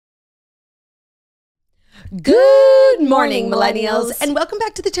Good morning, millennials, and welcome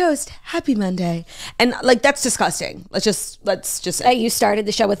back to the toast. Happy Monday. And like, that's disgusting. Let's just You started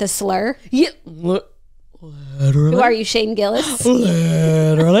the show with a slur. Yeah, Who are you, Shane Gillis?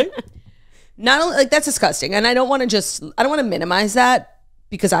 literally. Not only like that's disgusting, and I don't want to minimize that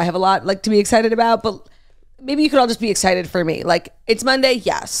because I have a lot like to be excited about. But maybe you could all just be excited for me. Like, it's Monday,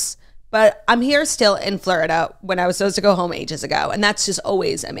 yes. But I'm here still in Florida when I was supposed to go home ages ago. And that's just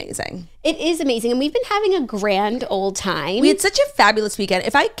always amazing. It is amazing. And we've been having a grand old time. We had such a fabulous weekend.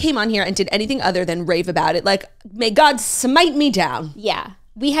 If I came on here and did anything other than rave about it, like, may God smite me down. Yeah.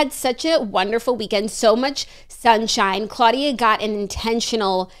 We had such a wonderful weekend. So much sunshine. Claudia got an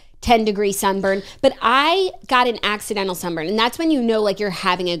intentional 10-degree sunburn, but I got an accidental sunburn. And that's when you know, like, you're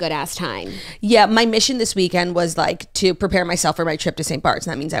having a good ass time. Yeah, my mission this weekend was like to prepare myself for my trip to St. Bart's.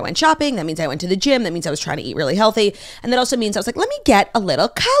 And that means I went shopping. That means I went to the gym. That means I was trying to eat really healthy. And that also means I was like, let me get a little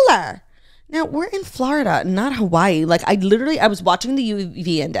color. Now, we're in Florida, not Hawaii. Like, I was watching the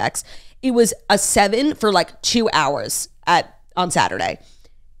UV index. It was a 7 for like 2 hours on Saturday.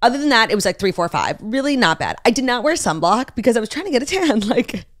 Other than that, it was like 3, 4, 5. Really not bad. I did not wear sunblock because I was trying to get a tan.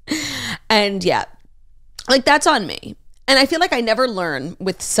 And yeah, like, that's on me. And I feel like I never learn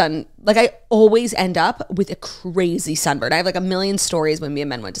with sun. Like, I always end up with a crazy sunburn. I have like a million stories when me and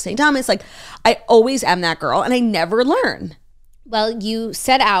Ben went to St. Thomas. Like, I always am that girl and I never learn. Well, you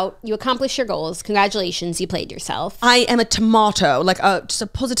set out, you accomplished your goals. Congratulations, you played yourself. I am a tomato, like just a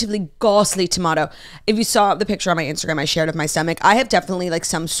positively ghastly tomato. If you saw the picture on my Instagram I shared of my stomach, I have definitely like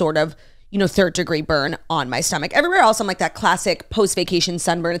some sort of, 3rd-degree burn on my stomach. Everywhere else, I'm like that classic post-vacation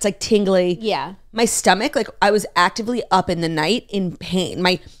sunburn. It's like tingly. Yeah. My stomach, like, I was actively up in the night in pain.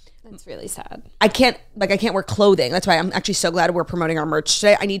 That's really sad. I can't wear clothing. That's why I'm actually so glad we're promoting our merch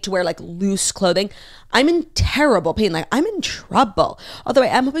today. I need to wear like loose clothing. I'm in terrible pain. Like, I'm in trouble. Although I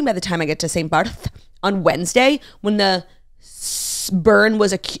am hoping by the time I get to St. Barth on Wednesday, when the burn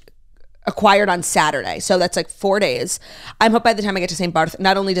was acquired on Saturday, so that's like 4 days, I'm hoping by the time I get to St. Barth,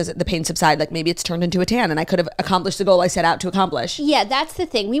 not only does the pain subside, like maybe it's turned into a tan and I could have accomplished the goal I set out to accomplish. Yeah, that's the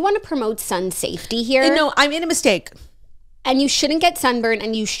thing. We want to promote sun safety here. And no, I made a mistake. And you shouldn't get sunburn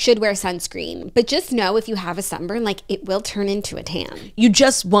and you should wear sunscreen. But just know if you have a sunburn, like, it will turn into a tan. You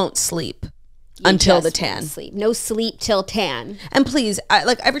just won't sleep until the tan. No sleep till tan. And please,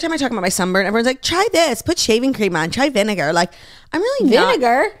 like, every time I talk about my sunburn, everyone's like, try this, put shaving cream on, try vinegar. Like, I'm really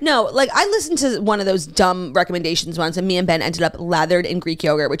Vinegar? No, like, I listened to one of those dumb recommendations once and me and Ben ended up lathered in Greek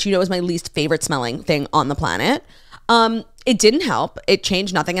yogurt, which is my least favorite smelling thing on the planet. It didn't help. It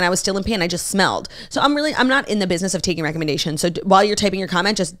changed nothing. And I was still in pain. I just smelled. So I'm not in the business of taking recommendations. So while you're typing your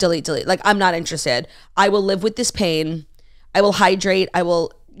comment, just delete. Like, I'm not interested. I will live with this pain. I will hydrate. I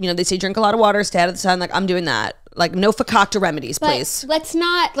will, they say drink a lot of water, stay out of the sun. Like, I'm doing that. Like, no fakakta remedies, please. Let's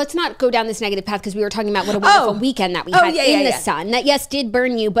not go down this negative path because we were talking about what a wonderful weekend that we had in the sun. That, yes, did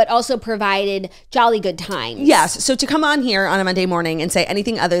burn you, but also provided jolly good times. Yes. So to come on here on a Monday morning and say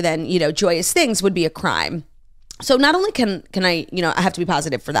anything other than, joyous things would be a crime. So not only can I, I have to be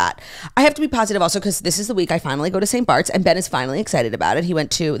positive for that. I have to be positive also because this is the week I finally go to St. Bart's and Ben is finally excited about it. He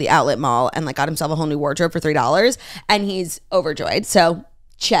went to the outlet mall and like got himself a whole new wardrobe for $3 and he's overjoyed. So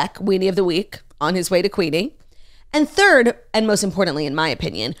check, Weenie of the week on his way to Queenie. And third, and most importantly, in my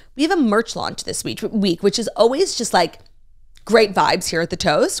opinion, we have a merch launch this week, which is always just like great vibes here at the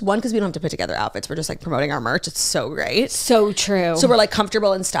Toast. One, because we don't have to put together outfits. We're just like promoting our merch. It's so great. So true. So we're like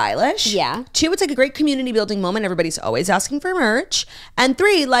comfortable and stylish. Yeah. 2, it's like a great community building moment. Everybody's always asking for merch. And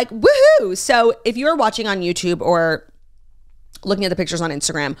 3, like, woohoo. So if you're watching on YouTube or looking at the pictures on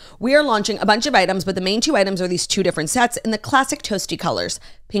Instagram, we are launching a bunch of items, but the main 2 items are these 2 different sets in the classic toasty colors,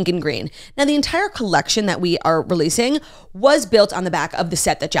 pink and green. Now, the entire collection that we are releasing was built on the back of the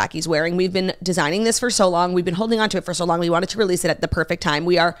set that Jackie's wearing. We've been designing this for so long. We've been holding on to it for so long. We wanted to release it at the perfect time.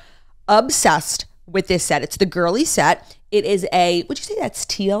 We are obsessed with this set. It's the Girlies set. It is would you say that's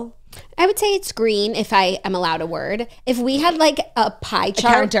teal? I would say it's green, if I am allowed a word. If we had like a pie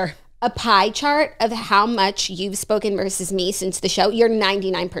chart. A pie chart of how much you've spoken versus me since the show, you're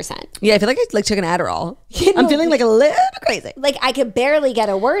 99%. Yeah, I feel like I took an Adderall. I'm feeling like a little crazy. Like, I could barely get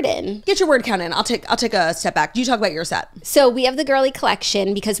a word in. Get your word count in. I'll take a step back. You talk about your set. So we have the girly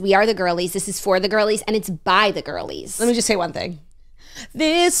collection because we are the girlies. This is for the girlies and it's by the girlies. Let me just say one thing.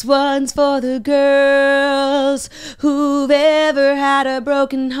 This one's for the girls who've ever had a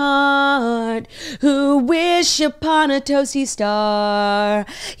broken heart, who wish upon a toasty star.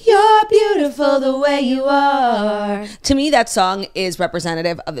 You're beautiful the way you are. To me, that song is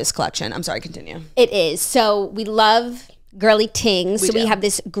representative of this collection. I'm sorry, continue. It is. So we love Girly ting. So we do. have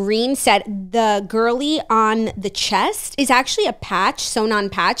this green set. The girly on the chest is actually a patch, sewn on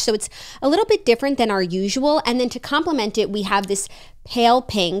patch. So it's a little bit different than our usual. And then to complement it, we have this pale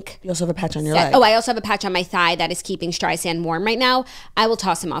pink. You also have a patch on your set. leg. Oh, I also have a patch on my thigh that is keeping Streisand warm right now. I will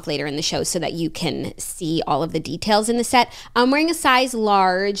toss him off later in the show so that you can see all of the details in the set. I'm wearing a size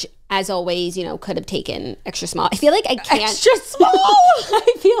large. As always, you know, could have taken extra small. I feel like I can't. Extra small?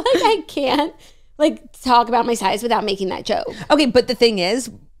 I feel like I can't like talk about my size without making that joke. Okay, but the thing is,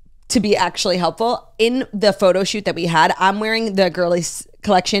 to be actually helpful, in the photo shoot that we had, I'm wearing the Girlies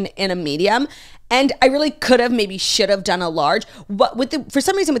collection in a medium. And I really could have, maybe should have done a large. But for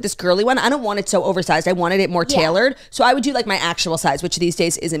some reason with this girly one, I don't want it so oversized. I wanted it more tailored. So I would do like my actual size, which these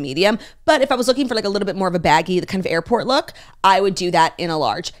days is a medium. But if I was looking for like a little bit more of a baggy, the kind of airport look, I would do that in a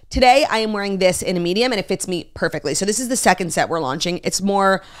large. Today, I am wearing this in a medium and it fits me perfectly. So this is the second set we're launching. It's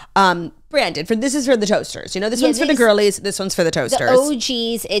more branded. This is for the toasters. You know, this one's for the girlies. This one's for the toasters. The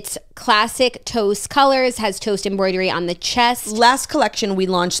OGs, it's classic toast colors, has toast embroidery on the chest. Last collection, we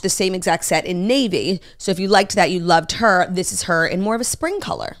launched the same exact set in navy. So if you liked that, you loved her. This is her in more of a spring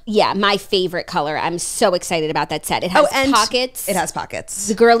color. Yeah, my favorite color. I'm so excited about that set. It has pockets. It has pockets.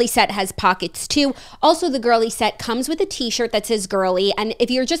 The girly set has pockets too. Also, the girly set comes with a t-shirt that says girly. And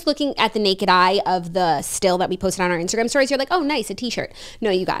if you're just looking at the naked eye of the still that we posted on our Instagram stories, you're like, oh, nice, a t-shirt. No,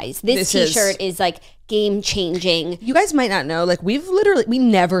 you guys, this t-shirt is like game changing. You guys might not know, like we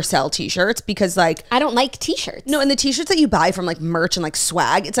never sell t-shirts because like I don't like t-shirts. No, and the t-shirts that you buy from like merch and like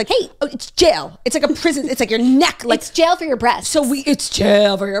swag, it's like, hey, oh, it's jail. It's like a prison. It's like your neck. Like it's jail for your breasts. So it's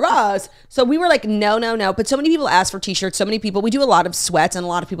jail for your breasts. So we were like, no. But so many people ask for t-shirts. So many people, we do a lot of sweats and a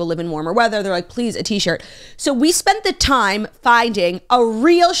lot of people live in warmer weather. They're like, please, a t-shirt. So we spent the time finding a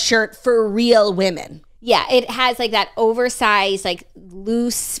real shirt for real women. Yeah, it has like that oversized, like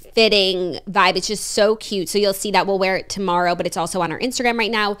loose fitting vibe. It's just so cute. So you'll see that. We'll wear it tomorrow, but it's also on our Instagram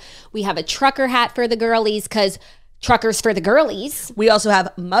right now. We have a trucker hat for the girlies because truckers for the girlies. We also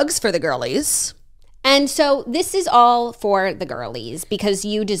have mugs for the girlies. And so this is all for the girlies because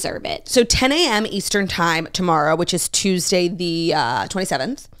you deserve it. So 10 a.m. Eastern time tomorrow, which is Tuesday the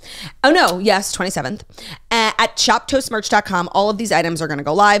 27th. Oh no, yes, 27th. At shoptoastmerch.com, all of these items are going to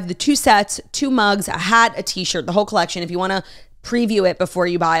go live. The 2 sets, 2 mugs, a hat, a t-shirt, the whole collection. If you want to preview it before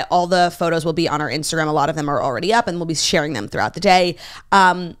you buy, all the photos will be on our Instagram. A lot of them are already up and we'll be sharing them throughout the day.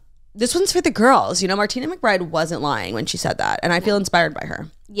 This one's for the girls. You know, Martina McBride wasn't lying when she said that. And I feel inspired by her.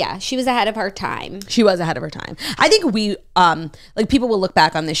 Yeah, she was ahead of her time. She was ahead of her time. I think we, like people will look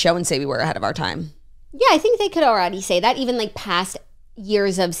back on this show and say we were ahead of our time. Yeah, I think they could already say that. Even like past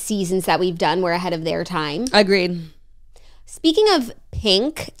years of seasons that we've done, we're ahead of their time. Agreed. Speaking of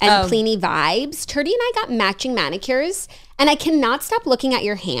pink and Pliny vibes, Turdy and I got matching manicures. And I cannot stop looking at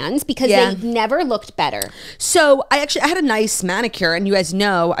your hands because they've never looked better. So I had a nice manicure. And you guys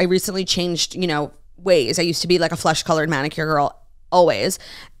know I recently changed, ways. I used to be like a flesh colored manicure girl always.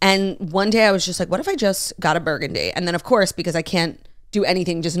 And one day I was just like, what if I just got a burgundy? And then of course, because I can't do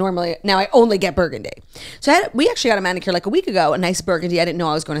anything just normally, now I only get burgundy. So we actually got a manicure like a week ago, a nice burgundy. I didn't know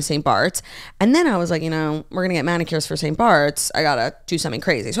I was going to St. Bart's. And then I was like, we're going to get manicures for St. Bart's. I got to do something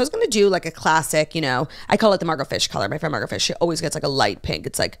crazy. So I was going to do like a classic, I call it the Margot Fish color. My friend Margot Fish, she always gets like a light pink.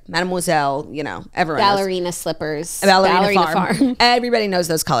 It's like Mademoiselle, everyone Ballerina knows. Slippers. Ballerina farm. Everybody knows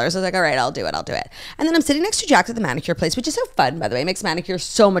those colors. I was like, all right, I'll do it. And then I'm sitting next to Jax at the manicure place, which is so fun, by the way. It makes manicure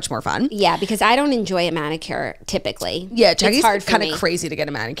so much more fun. Yeah, because I don't enjoy a manicure typically. Yeah, Jackie's kind of crazy to get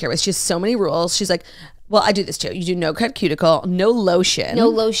a manicure with. She has so many rules. She's like, well, I do this too. You do no cut cuticle, no lotion. No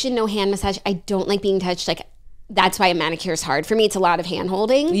lotion, no hand massage. I don't like being touched. Like, that's why a manicure is hard for me. It's a lot of hand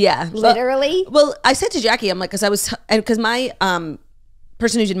holding. Yeah. Literally. Well, I said to Jackie, I'm like, because my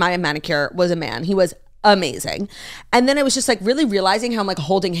person who did my manicure was a man. He was amazing. And then I was just like really realizing how I'm like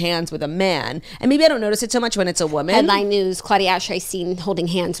holding hands with a man. And maybe I don't notice it so much when it's a woman. Headline news, Claudia Oshry seen holding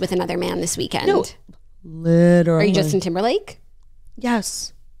hands with another man this weekend. No, literally. Are you Justin Timberlake?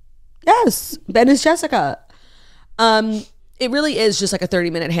 Yes. Ben is Jessica. It really is just like a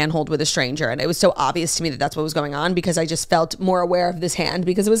 30-minute handhold with a stranger. And it was so obvious to me that that's what was going on because I just felt more aware of this hand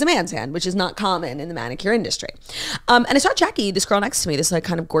because it was a man's hand, which is not common in the manicure industry. And I saw Jackie, this girl next to me, this like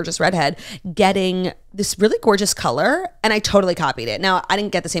kind of gorgeous redhead, getting this really gorgeous color. And I totally copied it. Now, I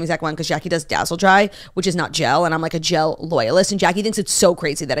didn't get the same exact one because Jackie does Dazzle Dry, which is not gel. And I'm like a gel loyalist. And Jackie thinks it's so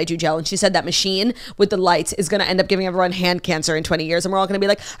crazy that I do gel. And she said that machine with the lights is going to end up giving everyone hand cancer in 20 years. And we're all going to be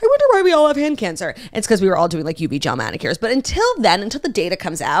like, I wonder why we all have hand cancer. And it's because we were all doing like UV gel manicures. But until until then, until the data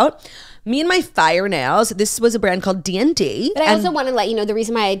comes out, me and my fire nails, this was a brand called D&D. But I also want to let you know the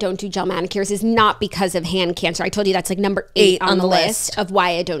reason why I don't do gel manicures is not because of hand cancer. I told you that's like number 8 on the list of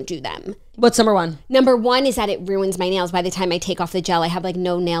why I don't do them. What's number 1? Number 1 is that it ruins my nails. By the time I take off the gel, I have like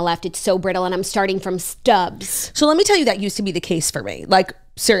no nail left. It's so brittle and I'm starting from stubs. So let me tell you, that used to be the case for me. Like,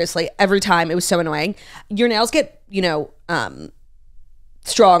 seriously, every time, it was so annoying. Your nails get,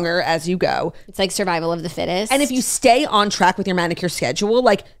 stronger as you go. It's like survival of the fittest. And if you stay on track with your manicure schedule,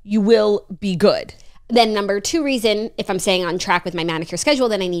 like, you will be good. Then number 2 reason, if I'm staying on track with my manicure schedule,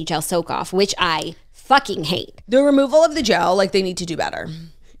 then I need gel soak off, which I fucking hate. The removal of the gel, like, they need to do better.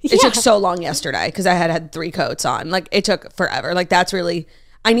 It took so long yesterday because I had 3 coats on. Like, it took forever. Like, that's really,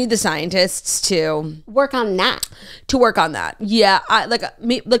 I need the scientists to work on that. Yeah.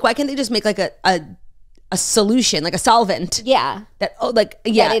 Why can't they just make like a solution, like a solvent? Yeah. That that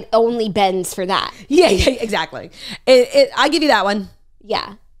it only bends for that. Yeah, exactly. I give you that one.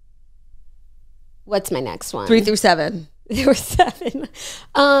 Yeah. What's my next one? 3 through 7. There were 7.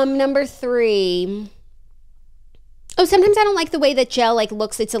 Number 3. Oh, sometimes I don't like the way that gel like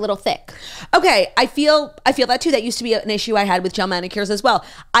looks. It's a little thick. Okay, I feel that too. That used to be an issue I had with gel manicures as well.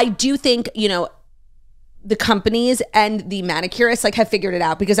 I do think, the companies and the manicurists like have figured it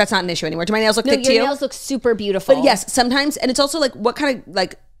out, because that's not an issue anymore. Do my nails look thick to you? Your nails look super beautiful. But yes, sometimes, and it's also like, what kind of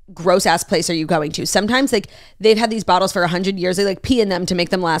like gross ass place are you going to? Sometimes like they've had these bottles for 100 years. They like pee in them to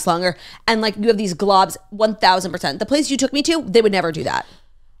make them last longer. And like you have these globs, 1000%. The place you took me to, they would never do that.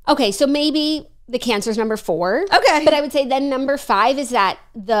 Okay, so maybe the cancer's number 4. Okay. But I would say then number 5 is that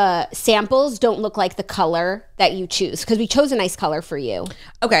the samples don't look like the color that you choose, because we chose a nice color for you.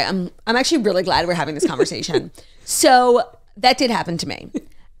 Okay, I'm actually really glad we're having this conversation. So that did happen to me.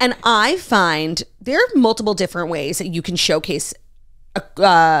 And I find there are multiple different ways that you can showcase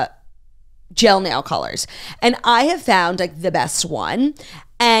gel nail colors. And I have found like the best one.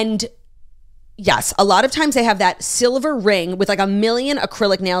 And yes, a lot of times they have that silver ring with like 1 million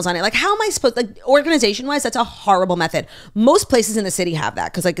acrylic nails on it. Like, how am I supposed, like, organization wise, that's a horrible method. Most places in the city have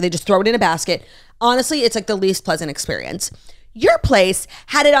that because like they just throw it in a basket. Honestly, it's like the least pleasant experience. Your place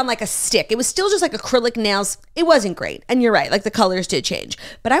had it on like a stick. It was still just like acrylic nails. It wasn't great. And you're right, like the colors did change.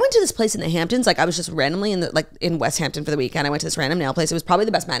 But I went to this place in the Hamptons. Like, I was just randomly in West Hampton for the weekend. I went to this random nail place. It was probably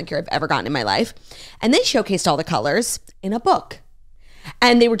the best manicure I've ever gotten in my life. And they showcased all the colors in a book.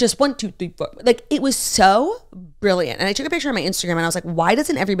 And they were just 1, 2, 3, 4. Like, it was so brilliant. And I took a picture on my Instagram and I was like, why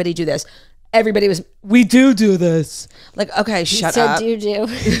doesn't everybody do this? Everybody was, we do this. Like, okay, shut up. You said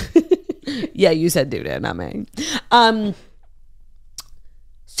do. Yeah, you said do, not me.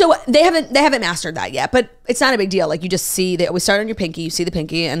 So they haven't mastered that yet, but it's not a big deal. Like, you just see, they always start on your pinky, you see the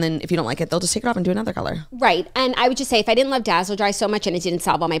pinky, and then if you don't like it, they'll just take it off and do another color. Right. And I would just say, if I didn't love Dazzle Dry so much and it didn't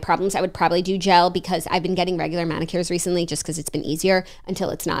solve all my problems, I would probably do gel, because I've been getting regular manicures recently just because it's been easier,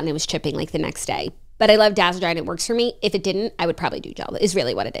 until it's not and it was chipping like the next day. But I love Dazzle Dry and it works for me. If it didn't, I would probably do gel, is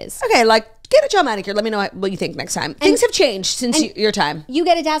really what it is. Okay, like, get a gel manicure. Let me know what you think next time. Things have changed since your time. You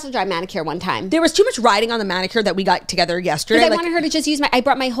get a Dazzle Dry manicure one time. There was too much riding on the manicure that we got together yesterday. Because I wanted her to just use I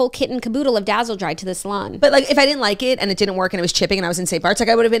brought my whole kit and caboodle of Dazzle Dry to the salon. But like, if I didn't like it and it didn't work and it was chipping and I was in St. Bart's, like,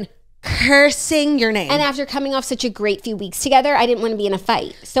 I would have been cursing your name. And after coming off such a great few weeks together, I didn't want to be in a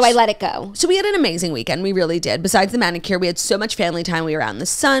fight. So I let it go. So we had an amazing weekend. We really did. Besides the manicure, we had so much family time. We were out in the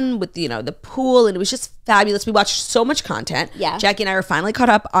sun with, the pool, and it was just fabulous. We watched so much content. Yeah. Jackie and I were finally caught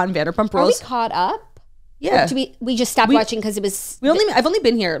up on Vanderpump Rules. Are we caught up? Yeah. We just stopped watching because it was... I've only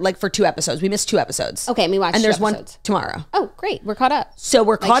been here like for 2 episodes. We missed 2 episodes. Okay, and we watched and there's 2 episodes. One tomorrow. Oh, great. We're caught up. So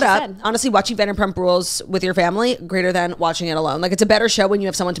we're caught up. Said. Honestly, watching Vanderpump Rules with your family, greater than watching it alone. Like, it's a better show when you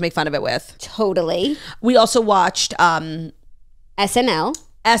have someone to make fun of it with. Totally. We also watched SNL,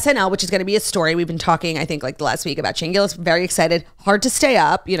 which is going to be a story. We've been talking, I think, like the last week about Gillis. Very excited. Hard to stay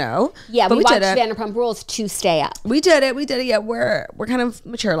up, Yeah, but we watched Vanderpump Rules to stay up. We did it. Yeah, we're kind of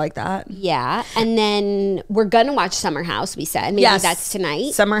mature like that. Yeah, and then we're going to watch Summer House, we said. Maybe that's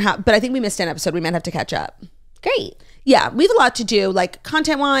tonight. Summer House. But I think we missed an episode. We might have to catch up. Great. Yeah, we have a lot to do, like,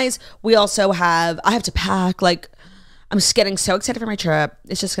 content-wise. We also I have to pack. Like, I'm just getting so excited for my trip.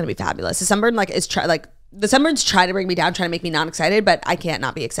 It's just going to be fabulous. The sunburn, the sunburn's trying to bring me down, trying to make me not excited, but I can't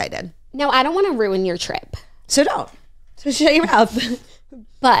not be excited. No, I don't want to ruin your trip. So don't. So shut your mouth.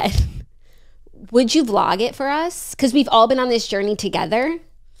 But would you vlog it for us? Because we've all been on this journey together.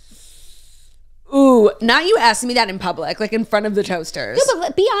 Ooh, not you asking me that in public, like in front of the toasters. No,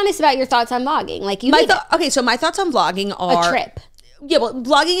 but be honest about your thoughts on vlogging. Like, Okay, so my thoughts on vlogging are... a trip. Yeah, well,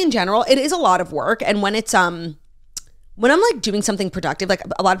 vlogging in general, it is a lot of work. And when it's... when I'm like doing something productive, like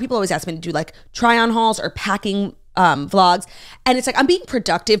a lot of people always ask me to do like try on hauls or packing vlogs, and it's like I'm being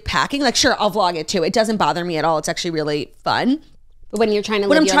productive packing. Like, sure, I'll vlog it too. It doesn't bother me at all. It's actually really fun. But when you're trying to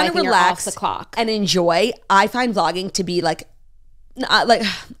when live I'm your trying life to and you're relax off the clock and enjoy, I find vlogging to be like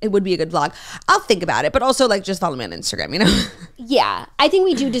it would be a good vlog. I'll think about it, but also like just follow me on Instagram, you know? Yeah, I think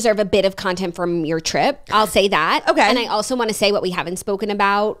we do deserve a bit of content from your trip. I'll say that. Okay. And I also want to say what we haven't spoken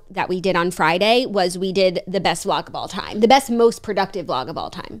about that we did on Friday was we did the best vlog of all time. The best, most productive vlog of all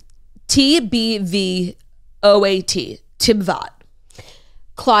time. TBVOAT. Tibvat.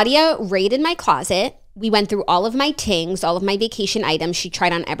 Claudia raided my closet. We went through all of my tings, all of my vacation items. She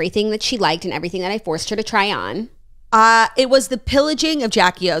tried on everything that she liked and everything that I forced her to try on. It was the pillaging of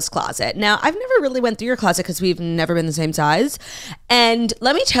Jackie O's closet. Now, I've never really went through your closet because we've never been the same size. And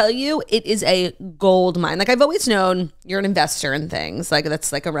let me tell you, it is a gold mine. Like, I've always known you're an investor in things. Like,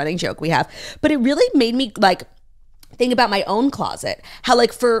 that's like a running joke we have. But it really made me like think about my own closet. How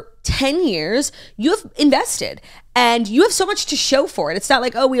like for 10 years, you have invested and you have so much to show for it. It's not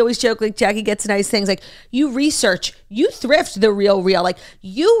like, oh, we always joke like Jackie gets nice things. Like you research, you thrift the real, like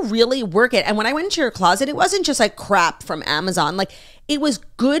you really work it. And when I went into your closet, it wasn't just like crap from Amazon. Like it was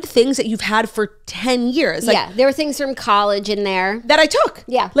good things that you've had for 10 years. Like, yeah, there were things from college in there. That I took.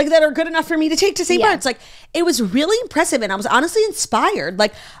 Yeah. Like that are good enough for me to take to St. Bart's. Like it was really impressive and I was honestly inspired.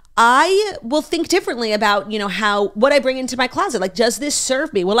 Like I will think differently about, you know, what I bring into my closet. Like, does this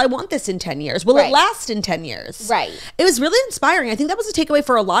serve me? Will I want this in 10 years? Will it last in 10 years? Right. It was really inspiring. I think that was a takeaway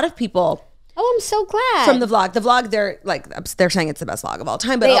for a lot of people. Oh, I'm so glad. From the vlog. The vlog, they're saying it's the best vlog of all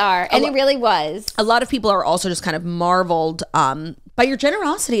time. But they are. And it really was. A lot of people are also just kind of marveled by your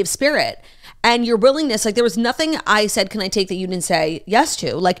generosity of spirit. And your willingness, like there was nothing I said, can I take that you didn't say yes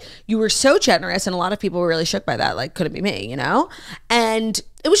to? Like you were so generous and a lot of people were really shook by that. Like, couldn't be me, you know? And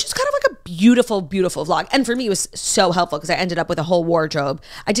it was just kind of like a beautiful, beautiful vlog. And for me, it was so helpful because I ended up with a whole wardrobe.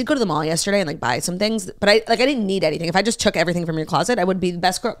 I did go to the mall yesterday and like buy some things, but I didn't need anything. If I just took everything from your closet, I would be the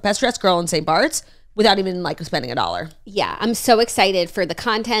best dressed girl in St. Bart's without even like spending $1. Yeah, I'm so excited for the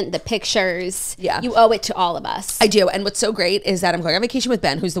content, the pictures. Yeah. You owe it to all of us. I do. And what's so great is that I'm going on vacation with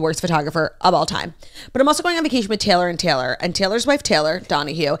Ben, who's the worst photographer of all time. But I'm also going on vacation with Taylor and Taylor. And Taylor's wife, Taylor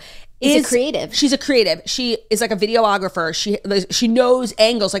Donahue, is a creative. She's a creative. She is like a videographer. She knows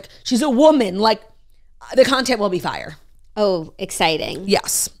angles. Like she's a woman. Like the content will be fire. Oh, exciting.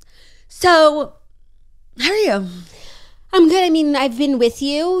 Yes. So how are you? I'm good. I mean, I've been with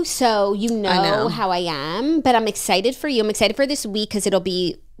you, so you know how I am, but I'm excited for you. I'm excited for this week because it'll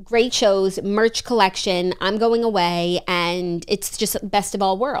be great shows, merch collection. I'm going away, and it's just best of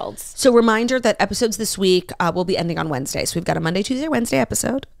all worlds. So reminder that episodes this week will be ending on Wednesday. So we've got a Monday, Tuesday, Wednesday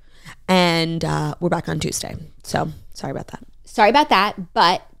episode, and we're back on Tuesday. So sorry about that. Sorry about that,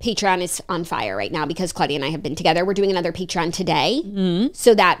 but Patreon is on fire right now because Claudia and I have been together. We're doing another Patreon today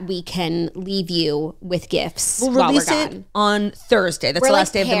so that we can leave you with gifts We'll while release we're it gone. on Thursday. That's the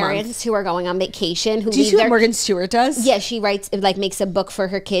last day of the month. Parents who are going on vacation. Who do you see what Morgan Stewart does? Yeah, she writes, like makes a book for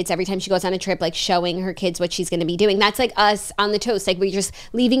her kids every time she goes on a trip, like showing her kids what she's going to be doing. That's like us on the toast. Like we're just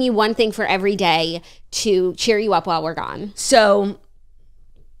leaving you one thing for every day to cheer you up while we're gone. So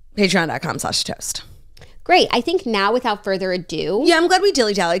patreon.com/toast. Great. I think now, without further ado. Yeah, I'm glad we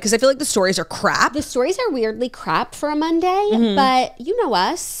dilly-dallied because I feel like the stories are crap. The stories are weirdly crap for a Monday, but you know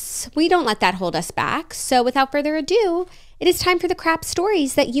us. We don't let that hold us back. So without further ado, it is time for the crap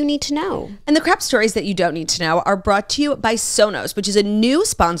stories that you need to know. And the crap stories that you don't need to know are brought to you by Sonos, which is a new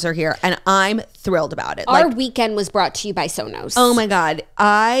sponsor here, and I'm thrilled about it. Our weekend was brought to you by Sonos. Oh my God.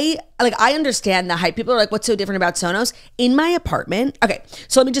 I understand the hype. People are like, what's so different about Sonos? In my apartment. Okay,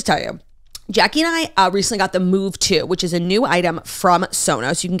 so let me just tell you. Jackie and I recently got the Move 2, which is a new item from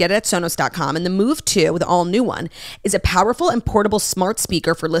Sonos. You can get it at Sonos.com. And the Move 2, the all-new one, is a powerful and portable smart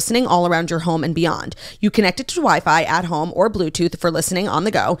speaker for listening all around your home and beyond. You connect it to Wi-Fi at home or Bluetooth for listening on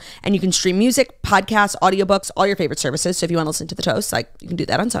the go. And you can stream music, podcasts, audiobooks, all your favorite services. So if you want to listen to the toast, like you can do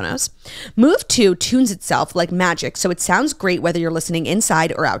that on Sonos. Move 2 tunes itself like magic, so it sounds great whether you're listening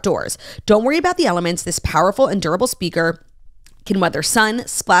inside or outdoors. Don't worry about the elements. This powerful and durable speaker can weather sun,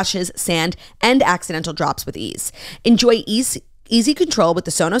 splashes, sand, and accidental drops with ease. Enjoy easy control with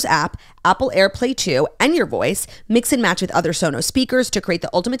the Sonos app, Apple AirPlay 2, and your voice. Mix and match with other Sonos speakers to create the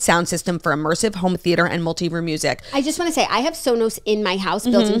ultimate sound system for immersive home theater and multi-room music. I just want to say, I have Sonos in my house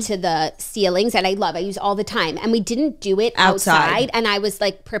built into the ceilings that I love. I use all the time. And we didn't do it outside. And I was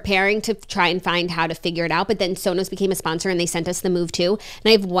like preparing to try and find how to figure it out. But then Sonos became a sponsor and they sent us the Move 2. And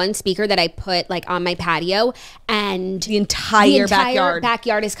I have one speaker that I put like on my patio, and the entire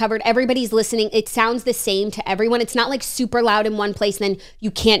backyard is covered. Everybody's listening. It sounds the same to everyone. It's not like super loud in one place and then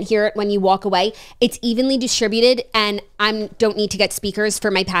you can't hear it when you walk away. It's evenly distributed, and I don't need to get speakers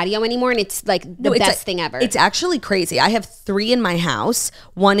for my patio anymore, and it's like the best thing ever. It's actually crazy. I have 3 in my house,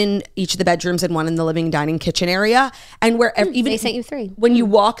 1 in each of the bedrooms and 1 in the living, dining, kitchen area. And wherever, even they sent you 3. When you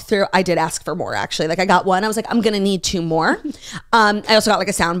walk through, I did ask for more actually. Like I got 1. I was like, I'm gonna need 2 more. I also got like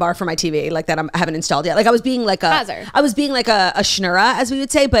a sound bar for my TV, like that I haven't installed yet. Like I was being like a schnurra, as we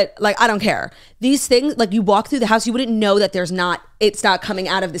would say, but like I don't care. These things, like you walk through the house, you wouldn't know that it's not coming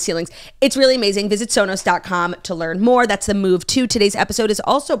out of the ceilings. It's really amazing. Visit Sonos.com to learn more. That's the move too. Today's episode is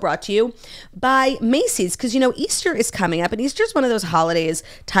also brought to you by Macy's, because Easter is coming up, and Easter is one of those holidays,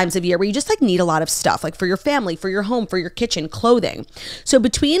 times of year where you just like need a lot of stuff, like for your family, for your home, for your kitchen, clothing. So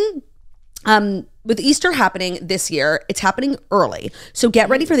with Easter happening this year, it's happening early. So get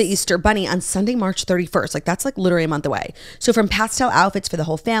ready for the Easter Bunny on Sunday, March 31st. Like that's like literally a month away. So from pastel outfits for the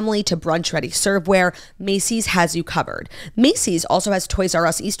whole family to brunch ready serveware, Macy's has you covered. Macy's also has Toys R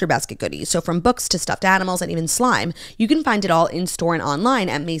Us Easter basket goodies. So from books to stuffed animals and even slime, you can find it all in store and online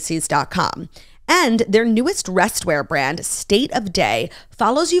at Macys.com. And their newest restwear brand, State of Day,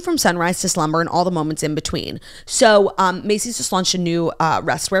 follows you from sunrise to slumber and all the moments in between. So Macy's just launched a new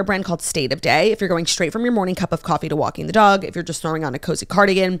restwear brand called State of Day. If you're going straight from your morning cup of coffee to walking the dog, if you're just throwing on a cozy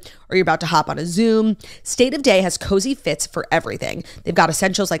cardigan, or you're about to hop on a Zoom, State of Day has cozy fits for everything. They've got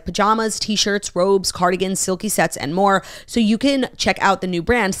essentials like pajamas, t-shirts, robes, cardigans, silky sets, and more. So you can check out the new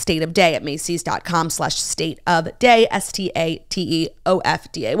brand, State of Day, at Macys.com/stateofday,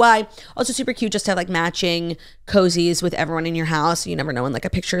 STATEOFDAY. Also super cute, just to have like matching cozies with everyone in your house. You never know when like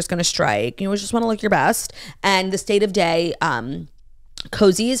a picture is going to strike. You always just want to look your best. And the State of Day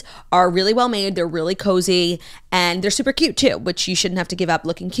cozies are really well made. They're really cozy and they're super cute too, which you shouldn't have to give up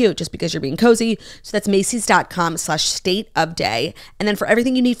looking cute just because you're being cozy. So that's Macys.com/stateofday. And then for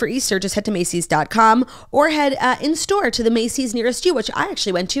everything you need for Easter, just head to Macys.com or head in store to the Macy's nearest you, which I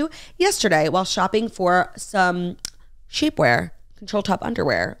actually went to yesterday while shopping for some shapewear, control top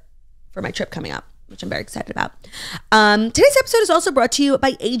underwear for my trip coming up, which I'm very excited about. Today's episode is also brought to you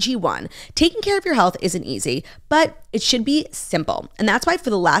by AG1. Taking care of your health isn't easy, but it should be simple. And that's why for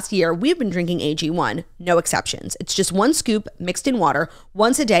the last year, we've been drinking AG1, no exceptions. It's just 1 scoop mixed in water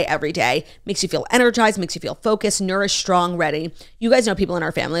once a day, every day. Makes you feel energized, makes you feel focused, nourished, strong, ready. You guys know people in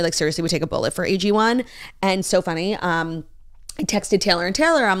our family, like seriously, we take a bullet for AG1. And so funny, I texted Taylor and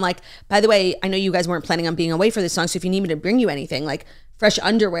Taylor. I'm like, by the way, I know you guys weren't planning on being away for this song, so if you need me to bring you anything, like fresh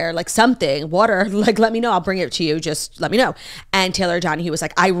underwear, like something, water, like let me know. I'll bring it to you. Just let me know. And Taylor Donahue was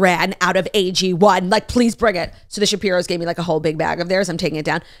like, I ran out of AG1. Like, please bring it. So the Shapiros gave me like a whole big bag of theirs. I'm taking it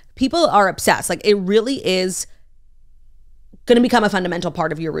down. People are obsessed. Like it really is going to become a fundamental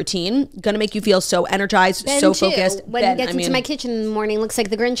part of your routine. Going to make you feel so energized, so focused. When he gets into my kitchen in the morning, looks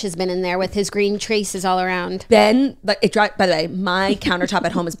like the Grinch has been in there with his green traces all around. Ben, like by the way, my countertop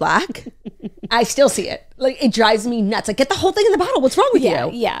at home is black. I still see it. Like it drives me nuts. Like get the whole thing in the bottle. What's wrong with you?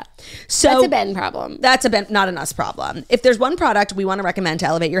 Yeah. So that's a Ben problem. That's a Ben, not an us problem. If there's one product we want to recommend to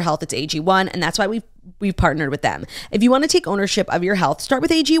elevate your health, it's AG1, and that's why we've partnered with them. If you want to take ownership of your health, start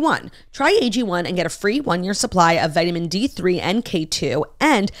with AG1. Try AG1 and get a free 1-year supply of vitamin D3 and K2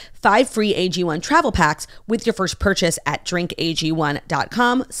 and 5 free AG1 travel packs with your first purchase at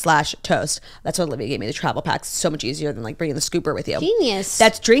drinkag1.com/toast. That's what Olivia gave me, the travel packs. So much easier than like bringing the scooper with you. Genius.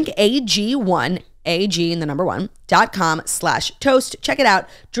 That's drinkag1, AG and the number 1.com/toast. Check it out.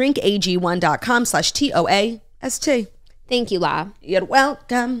 drinkag1.com/TOAST. Thank you, La. You're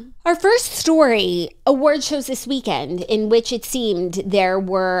welcome. Our first story, award shows this weekend, in which it seemed there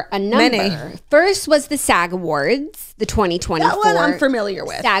were a number. Many. First was the SAG Awards, the 2024. That one I'm familiar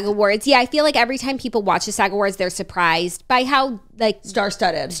with. SAG Awards. Yeah, I feel like every time people watch the SAG Awards, they're surprised by how like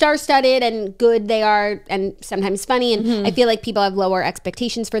star-studded and good they are, and sometimes funny. And I feel like people have lower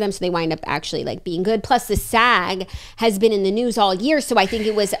expectations for them, so they wind up actually like being good. Plus, the SAG has been in the news all year, so I think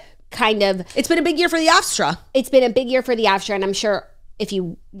it was kind of... It's been a big year for the AFTRA. It's been a big year for the AFTRA, and I'm sure if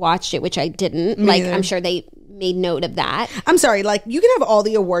you watched it, which I didn't, like I'm sure they made note of that. I'm sorry, like you can have all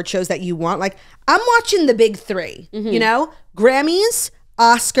the award shows that you want. Like I'm watching the big 3, you know? Grammys,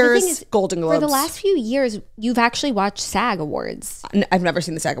 Oscars, Golden Globes. For the last few years, you've actually watched SAG Awards. I've never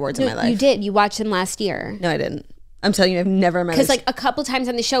seen the SAG Awards in my life. You did. You watched them last year. No, I didn't. I'm telling you, I've never met. Because like a couple times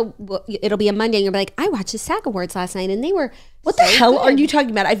on the show, it'll be a Monday, and you'll be like, "I watched the SAG Awards last night, and they were what the hell are you talking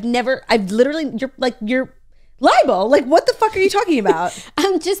about? I've literally, you're liable. Like, what the fuck are you talking about?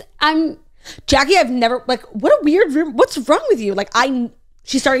 I'm Jackie. I've never like. What a weird room. What's wrong with you? Like,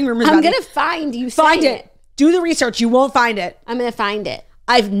 she's starting rumors. I'm about gonna me. find you. Find it. Do the research. You won't find it. I'm gonna find it.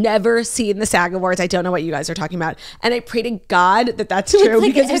 I've never seen the SAG Awards. I don't know what you guys are talking about, and I pray to God that that's true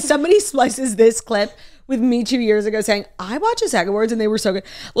because if somebody splices this clip with me 2 years ago saying, I watched the SAG Awards and they were so good.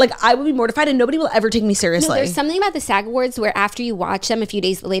 Like, I would be mortified and nobody will ever take me seriously. No, there's something about the SAG Awards where after you watch them a few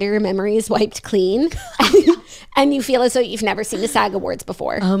days later, your memory is wiped clean and you feel as though you've never seen the SAG Awards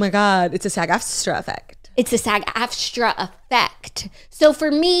before. Oh my God. It's a SAG-AFTRA effect. It's a SAG-AFTRA effect. So for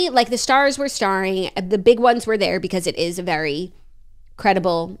me, like the stars were starring, the big ones were there because it is a very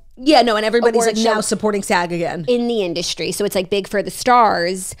credible. Yeah, no, and everybody's like award now show supporting SAG again. in the industry. So it's like big for the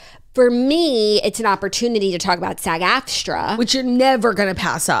stars. For me, it's an opportunity to talk about SAG-AFTRA. Which you're never going to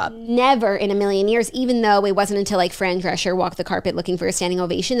pass up. Never in a million years, even though it wasn't until like Fran Drescher walked the carpet looking for a standing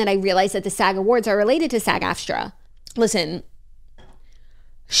ovation that I realized that the SAG Awards are related to SAG-AFTRA. Listen,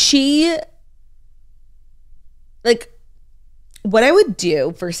 she, like, what I would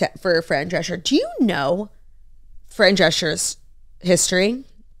do for Fran Drescher, do you know Fran Drescher's history?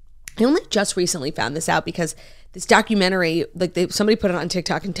 I only just recently found this out because this documentary, like somebody put it on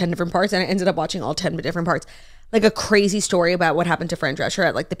TikTok in 10 different parts and I ended up watching all 10 different parts. Like a crazy story about what happened to Fran Drescher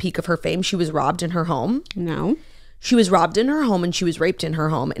at like the peak of her fame. She was robbed in her home. No. She was robbed in her home and she was raped in her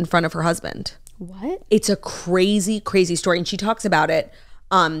home in front of her husband. What? It's a crazy, crazy story. And she talks about it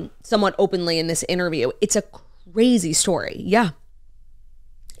somewhat openly in this interview. It's a crazy story. Yeah.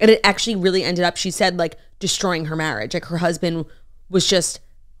 And it actually really ended up, she said, like destroying her marriage. Like her husband was just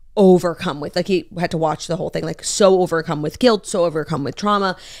overcome with, like he had to watch the whole thing, like so overcome with guilt, so overcome with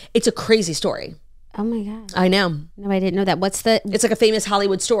trauma. It's a crazy story. Oh my God. I know. No, I didn't know that. It's like a famous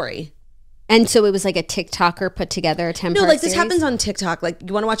Hollywood story. And so it was like a TikToker put together a 10-part No, like this series? happens on TikTok. Like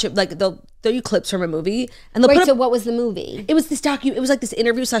you want to watch it, like they'll throw you clips from a movie and they'll Wait, put so up, what was the movie? it was this it was like this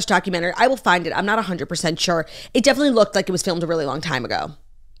interview / documentary. I will find it. I'm not 100% sure. It definitely looked like it was filmed a really long time ago.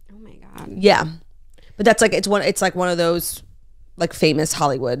 Oh my God. Yeah. But that's like, it's like one of those like famous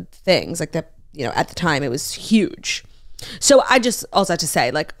Hollywood things like that, you know, at the time it was huge. So I just also have to say,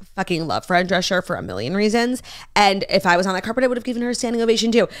 like, fucking love Fran Drescher for a million reasons. And if I was on that carpet, I would have given her a standing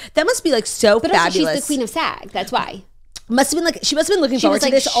ovation too. That must be like so But also fabulous. she's the queen of SAG. That's why. Must have been like, she must have been looking She forward was to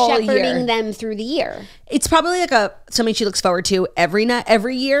like this all shepherding year. them through the year. It's probably like something she looks forward to every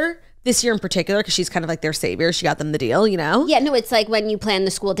year. This year in particular, because she's kind of like their savior. She got them the deal, you know? Yeah, no, it's like when you plan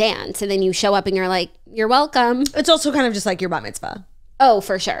the school dance and then you show up and you're like, you're welcome. It's also kind of just like your bat mitzvah. Oh,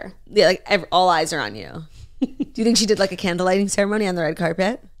 for sure. Yeah, like all eyes are on you. Do you think she did like a candle lighting ceremony on the red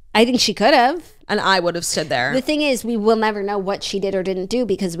carpet? I think she could have. And I would have stood there. The thing is, we will never know what she did or didn't do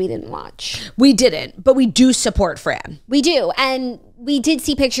because we didn't watch. We didn't, but we do support Fran. We do. And we did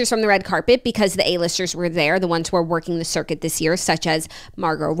see pictures from the red carpet because the A-listers were there, the ones who are working the circuit this year, such as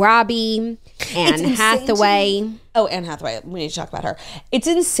Margot Robbie, Anne Hathaway. Oh, Anne Hathaway. We need to talk about her. It's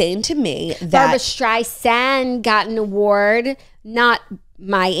insane to me that Barbara Streisand got an award, not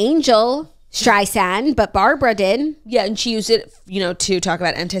my angel Streisand, but Barbara did. Yeah, and she used it, you know, to talk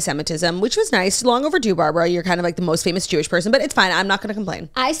about anti-Semitism, which was nice. Long overdue, Barbara. You're kind of like the most famous Jewish person, but it's fine. I'm not going to complain.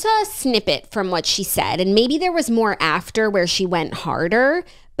 I saw a snippet from what she said, and maybe there was more after where she went harder,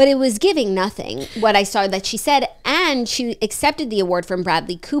 but it was giving nothing, what I saw that she said. And she accepted the award from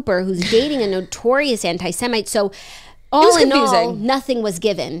Bradley Cooper, who's dating a notorious anti-Semite. So all in all, nothing was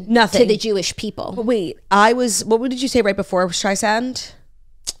given to the Jewish people. But wait, what did you say right before Streisand?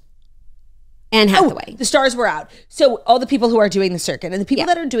 Anne Hathaway. Oh, the stars were out. So all the people who are doing the circuit and the people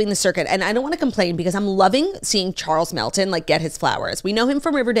that are doing the circuit, and I don't want to complain because I'm loving seeing Charles Melton like get his flowers. We know him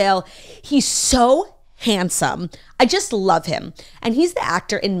from Riverdale. He's so handsome. I just love him. And he's the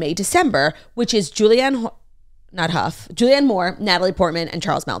actor in May December, which is Julianne Moore, Natalie Portman, and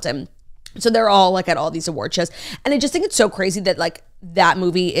Charles Melton. So they're all like at all these award shows. And I just think it's so crazy that like that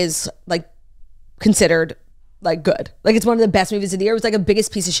movie is like considered like good. Like it's one of the best movies of the year. It was like the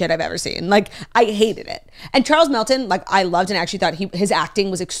biggest piece of shit I've ever seen. Like I hated it. And Charles Melton, like I loved and actually thought his acting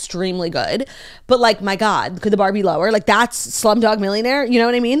was extremely good. But like, my God, could the bar be lower? Like that's Slumdog Millionaire. You know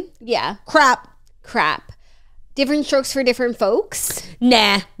what I mean? Yeah. Crap. Different strokes for different folks.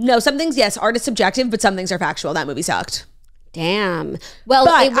 Nah. No, some things, yes, art is subjective, but some things are factual. That movie sucked. Damn. Well,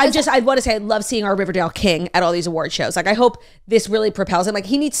 but I want to say I love seeing our Riverdale king at all these award shows. Like I hope this really propels him. Like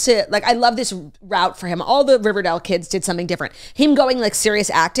he needs to, like I love this route for him. All the Riverdale kids did something different. Him going like serious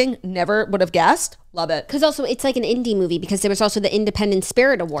acting, never would have guessed. Love it. Because also it's like an indie movie because there was also the Independent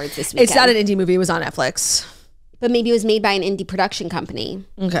Spirit Awards this weekend. It's not an indie movie. It was on Netflix. But maybe it was made by an indie production company.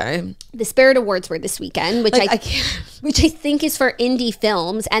 Okay. The Spirit Awards were this weekend, which like, which I think is for indie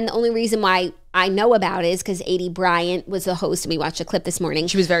films. And the only reason why I know about it is because Adie Bryant was the host, and we watched a clip this morning.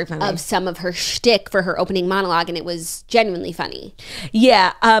 She was very funny. Of some of her shtick for her opening monologue, and it was genuinely funny.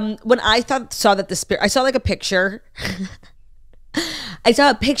 Yeah. When I saw that the Spirit, I saw like a picture. I saw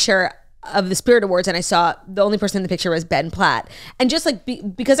a picture of the Spirit Awards, and I saw the only person in the picture was Ben Platt. And just like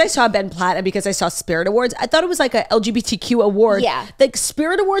because I saw Ben Platt and because I saw Spirit Awards, I thought it was like a LGBTQ award. Yeah. Like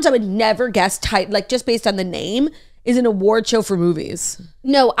Spirit Awards, I would never guess like just based on the name, is an award show for movies.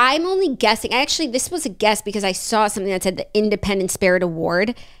 No, I'm only guessing. Actually, this was a guess because I saw something that said the Independent Spirit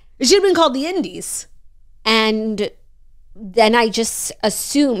Award. It should have been called the Indies. And then I just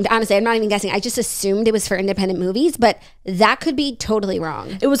assumed, honestly, I'm not even guessing. I just assumed it was for independent movies, but that could be totally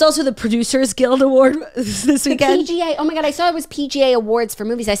wrong. It was also the Producers Guild Award this weekend. PGA. Oh my God, I saw it was PGA Awards for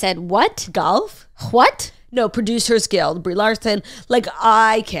movies. I said, what? Golf? What? No, Producers Guild. Brie Larson. Like,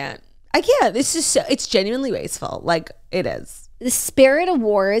 I can't. This is it's genuinely wasteful. Like, it is. The Spirit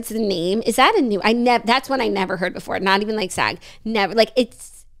Awards, the name, is that a new? That's one I never heard before. Not even like SAG. Never. Like,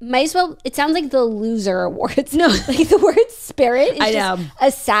 might as well, it sounds like the loser awards. No, like the word spirit is just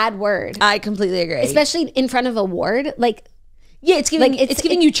a sad word. I completely agree. Especially in front of award. Like, yeah, it's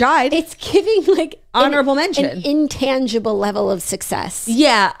giving you tried. It's giving like honorable mention. An intangible level of success.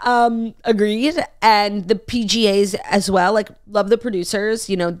 Yeah, agreed. And the PGAs as well. Like, love the producers.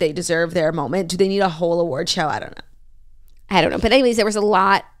 You know, they deserve their moment. Do they need a whole award show? I don't know. But anyways, there was a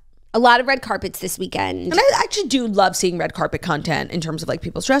lot of red carpets this weekend. And I actually do love seeing red carpet content in terms of like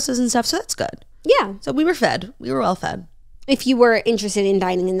people's dresses and stuff. So that's good. Yeah. So we were fed. We were well fed. If you were interested in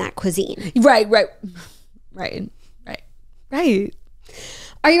dining in that cuisine. Right. Are you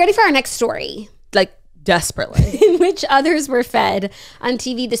ready for our next story? Like, desperately. In which others were fed on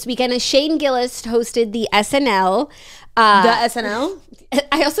TV this weekend. Shane Gillis hosted the SNL. The SNL?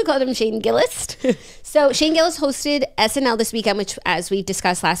 I also called him Shane Gillis. So Shane Gillis hosted SNL this weekend, which, as we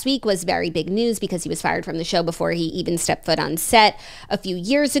discussed last week, was very big news because he was fired from the show before he even stepped foot on set a few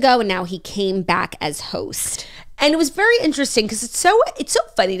years ago, and now he came back as host. And it was very interesting because it's so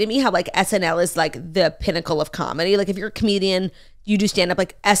funny to me how like SNL is like the pinnacle of comedy. Like if you're a comedian, you do stand up,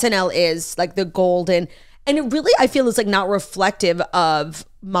 like SNL is like the golden. And it really, I feel, is like not reflective of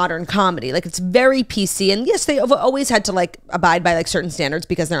modern comedy. Like it's very PC. And yes, they have always had to like abide by like certain standards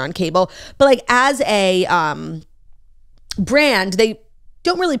because they're on cable. But like as a brand, they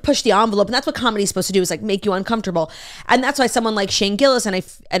don't really push the envelope. And that's what comedy is supposed to do, is like make you uncomfortable. And that's why someone like Shane Gillis, and I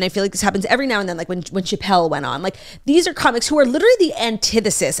feel like this happens every now and then, like when Chappelle went on, like these are comics who are literally the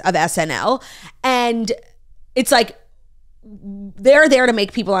antithesis of SNL. And it's like, they're there to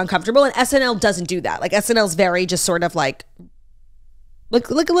make people uncomfortable, and SNL doesn't do that. Like SNL's very just sort of like a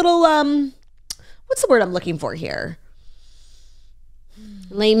little what's the word I'm looking for here?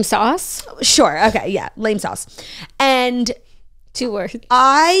 Lame sauce? Sure. Okay. Yeah. Lame sauce. And 2 words.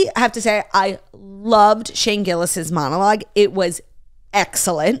 I have to say I loved Shane Gillis's monologue. It was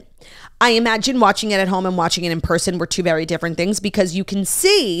excellent. I imagine watching it at home and watching it in person were two very different things, because you can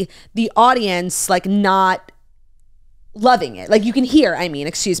see the audience like not loving it. Like you can hear,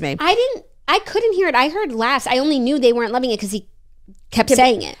 excuse me. I couldn't hear it. I heard laughs. I only knew they weren't loving it because he kept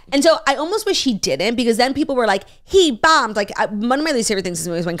saying it. And so I almost wish he didn't, because then people were like, he bombed. Like one of my least favorite things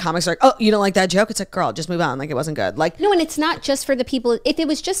is when comics are like, oh, you don't like that joke? It's like, girl, just move on. Like it wasn't good. Like, no, and it's not just for the people. If it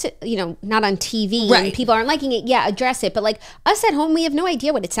was just, not on TV and people aren't liking it, yeah, address it. But like us at home, we have no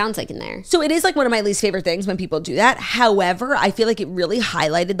idea what it sounds like in there. So it is like one of my least favorite things when people do that. However, I feel like it really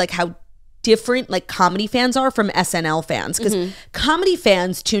highlighted like how different like comedy fans are from SNL fans, because comedy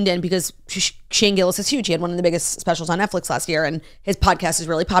fans tuned in because Shane Gillis is huge. He had one of the biggest specials on Netflix last year, and his podcast is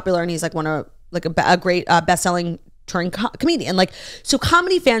really popular, and he's like one of like a great best-selling touring comedian. Like, so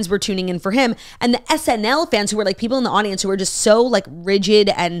comedy fans were tuning in for him, and the SNL fans, who were like people in the audience who were just so like rigid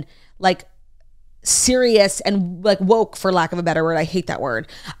and like serious and like woke, for lack of a better word. I hate that word.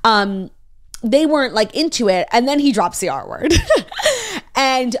 They weren't like into it, and then he drops the R word.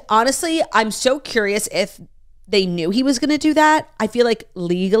 And honestly, I'm so curious if they knew he was going to do that. I feel like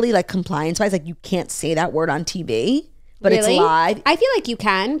legally, like compliance wise, like you can't say that word on TV, but really? It's live. I feel like you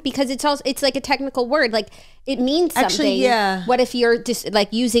can, because it's like a technical word. Like it means something. Actually, yeah. What if you're just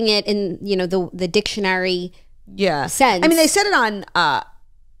like using it in, the dictionary sense? I mean, they said it on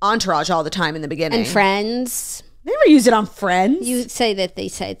Entourage all the time in the beginning. And Friends. They never use it on Friends. You say that they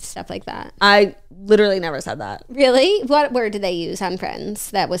said stuff like that. I literally never said that. Really? What word did they use on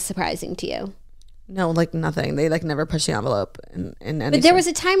Friends that was surprising to you? No, like nothing. They like never push the envelope in any. But there was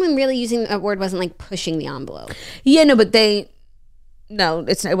a time when really using a word wasn't like pushing the envelope. Yeah, no, but it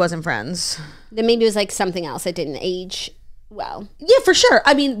wasn't Friends. Then maybe it was like something else that didn't age well. Yeah, for sure.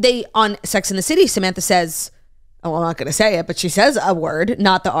 I mean, on Sex and the City, Samantha says, oh, I'm not going to say it, but she says a word,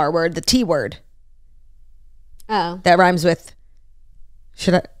 not the R word, the T word. Oh. That rhymes with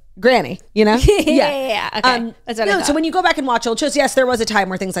granny, Yeah. Okay. That's what I thought. So when you go back and watch old shows, yes, there was a time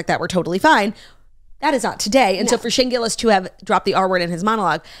where things like that were totally fine. That is not today. And so for Shane Gillis to have dropped the R word in his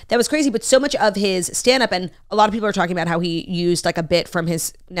monologue, that was crazy. But so much of his stand-up, and a lot of people are talking about how he used like a bit from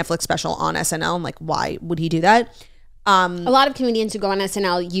his Netflix special on SNL. And like, why would he do that? A lot of comedians who go on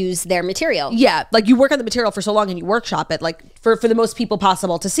SNL use their material. Yeah, like you work on the material for so long and you workshop it, like for the most people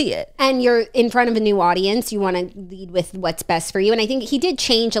possible to see it. And you're in front of a new audience. You want to lead with what's best for you. And I think he did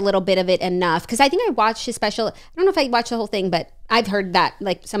change a little bit of it enough. Because I think I watched his special. I don't know if I watched the whole thing, but I've heard that,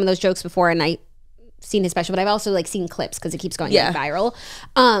 like some of those jokes before, and I seen his special, but I've also like seen clips because it keeps going viral.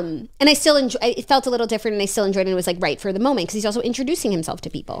 And I still enjoy. It felt a little different, and I still enjoyed it. And it was like right for the moment because he's also introducing himself to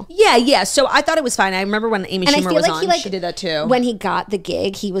people. Yeah. So I thought it was fine. I remember when Amy Schumer was on, she did that too. When he got the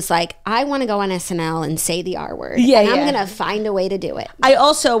gig, he was like, "I want to go on SNL and say the R word. Yeah, and I'm gonna find a way to do it." I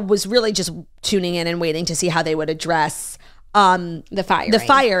also was really just tuning in and waiting to see how they would address the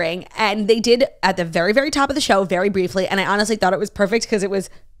firing, and they did at the very, very top of the show, very briefly. And I honestly thought it was perfect because it was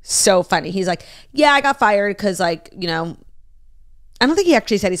so funny. He's like, yeah, I got fired because, like, you know, I don't think he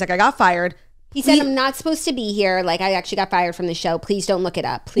actually said, he's like, I got fired. He said, I'm not supposed to be here. Like, I actually got fired from the show. Please don't look it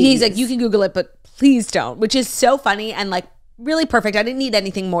up. Please. He's like, you can Google it, but please don't, which is so funny and like really perfect. I didn't need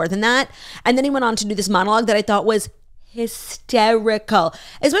anything more than that. And then he went on to do this monologue that I thought was hysterical,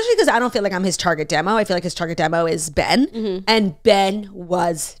 especially because I don't feel like I'm his target demo. I feel like his target demo is Ben, and Ben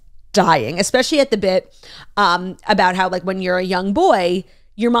was dying, especially at the bit about how, like, when you're a young boy,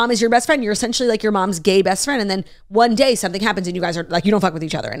 your mom is your best friend. You're essentially like your mom's gay best friend. And then one day something happens and you guys are like, you don't fuck with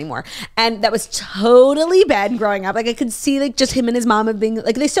each other anymore. And that was totally Ben growing up. Like, I could see like just him and his mom of being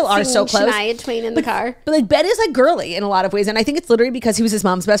like, they still are so close. Shania Twain in the car. But like Ben is like girly in a lot of ways. And I think it's literally because he was his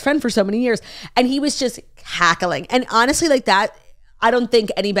mom's best friend for so many years. And he was just cackling. And honestly, like that, I don't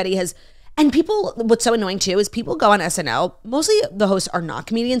think anybody has. And people, what's so annoying too is people go on SNL. Mostly the hosts are not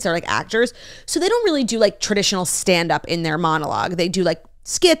comedians. They're like actors. So they don't really do like traditional stand up in their monologue. They do like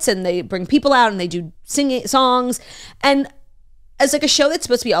skits and they bring people out and they do singing songs. And as like a show that's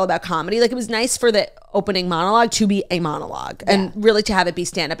supposed to be all about comedy, like it was nice for the opening monologue to be a monologue and really to have it be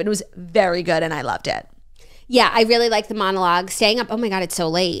stand up. And it was very good and I loved it. Yeah, I really like the monologue. Staying up, oh my God, it's so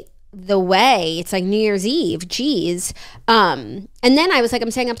late. The way, it's like New Year's Eve, geez. And then I was like,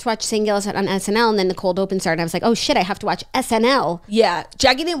 I'm staying up to watch Shane Gillis on SNL, and then the cold open started. I was like, oh shit, I have to watch SNL. Yeah,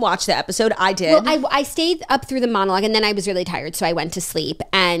 Jackie didn't watch the episode. I did. Well, I stayed up through the monologue, and then I was really tired, so I went to sleep.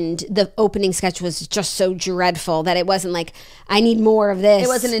 And the opening sketch was just so dreadful that it wasn't like, I need more of this. It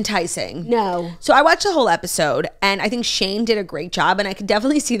wasn't enticing. No. So I watched the whole episode, and I think Shane did a great job, and I could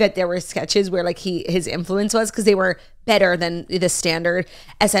definitely see that there were sketches where like his influence was, because they were better than the standard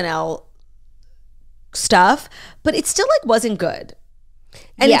SNL stuff, but it still like wasn't good.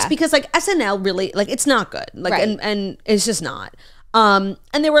 And it's because like SNL really, like, it's not good, like, and it's just not. And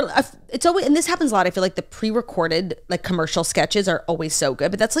there were it's always, and this happens a lot, I feel like the pre-recorded like commercial sketches are always so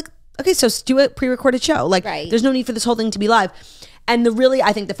good, but that's like, okay, so do a pre-recorded show, like there's no need for this whole thing to be live. And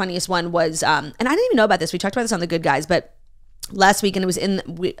I think the funniest one was and I didn't even know about this, we talked about this on The Good Guys, but last week, and it was in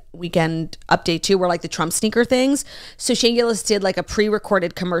Weekend Update too, were like the Trump sneaker things. So Shane Gillis did like a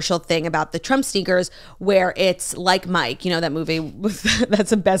pre-recorded commercial thing about the Trump sneakers, where it's like Mike, you know that movie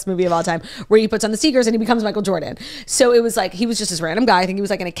that's the best movie of all time, where he puts on the sneakers and he becomes Michael Jordan. So it was like, he was just this random guy, I think he was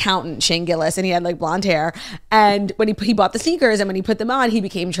like an accountant, Shane Gillis, and he had like blonde hair, and when he bought the sneakers and when he put them on, he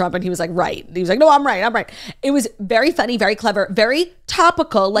became Trump, and he was like, he was like, no, I'm right. It was very funny, very clever, very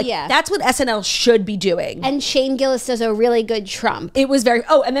topical, like that's what SNL should be doing. And Shane Gillis does a really good Trump. It was very,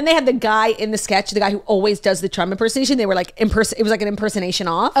 and then they had the guy in the sketch, the guy who always does the Trump impersonation. They were like, it was like an impersonation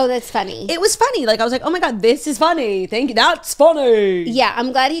off. Oh, that's funny. It was funny. Like, I was like, oh my God, this is funny. Thank you. That's funny. Yeah,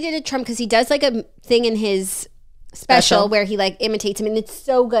 I'm glad he did a Trump, because he does like a thing in his special where he like imitates him, and it's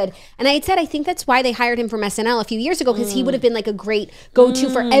so good. And I had said, I think that's why they hired him from SNL a few years ago, because he would have been like a great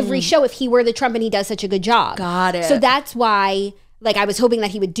go-to for every show if he were the Trump, and he does such a good job. Got it. So that's why, like, I was hoping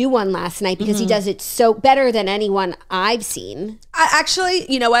that he would do one last night, because he does it so better than anyone I've seen. I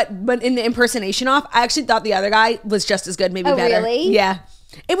actually, you know what? But in the impersonation off, I actually thought the other guy was just as good, maybe better. Really? Yeah.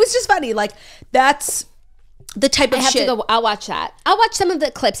 It was just funny. Like, that's the type of shit. I have to go. I'll watch that. I'll watch some of the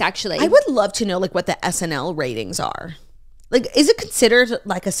clips, actually. I would love to know, like, what the SNL ratings are. Like, is it considered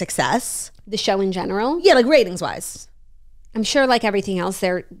like a success? The show in general? Yeah, like ratings wise. I'm sure, like everything else,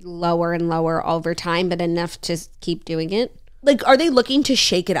 they're lower and lower over time, but enough to keep doing it. Like, are they looking to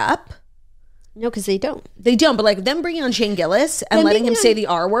shake it up? No, because they don't. They don't, but like them bringing on Shane Gillis and letting him say the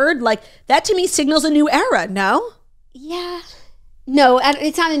R word, like that to me signals a new era, no? Yeah. No,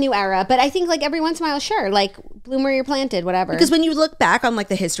 it's not a new era, but I think like every once in a while, sure, like bloom where you're planted, whatever. Because when you look back on like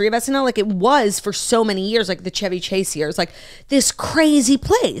the history of SNL, like it was for so many years, like the Chevy Chase years, like this crazy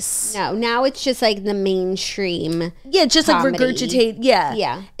place. No, now it's just like the mainstream. Yeah, just comedy. like regurgitate. Yeah.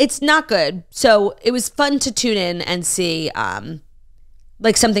 Yeah. It's not good. So it was fun to tune in and see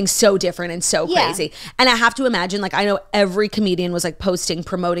like something so different and so crazy. And I have to imagine, like, I know every comedian was like posting,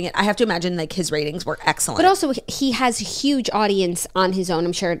 promoting it. I have to imagine like his ratings were excellent. But also he has a huge audience on his own.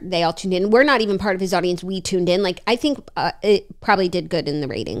 I'm sure they all tuned in. We're not even part of his audience. We tuned in. Like, I think it probably did good in the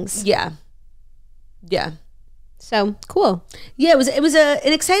ratings. Yeah. Yeah. So cool. Yeah, it was an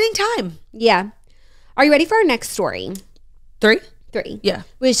exciting time. Yeah. Are you ready for our next story? 3? Yeah.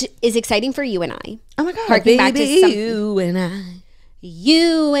 Which is exciting for you and I. Oh my God. Harking back to you and I.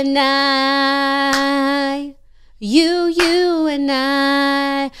 You and I, you and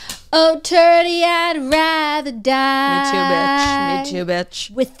I. Oh, Turdy, I'd rather die. Me too, bitch.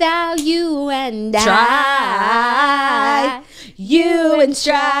 Without you and Try. You and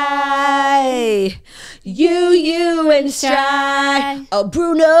Stry. You and Stry. Oh,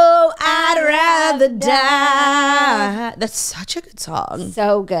 Bruno, I'd rather die. That's such a good song.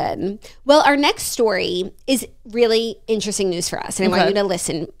 So good. Well, our next story is really interesting news for us, and I want you to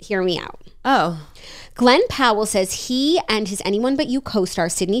listen. Hear me out. Oh. Glen Powell says he and his Anyone But You co-star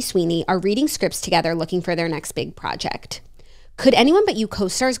Sydney Sweeney are reading scripts together looking for their next big project. Could Anyone But You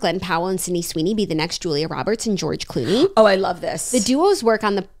co-stars Glen Powell and Sydney Sweeney be the next Julia Roberts and George Clooney? Oh, I love this. The duo's work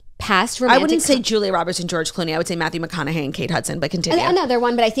on the past romantic... I wouldn't say Julia Roberts and George Clooney. I would say Matthew McConaughey and Kate Hudson, but continue. Another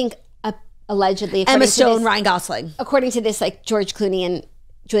one, but I think allegedly... Emma Stone, Ryan Gosling. According to this, like George Clooney and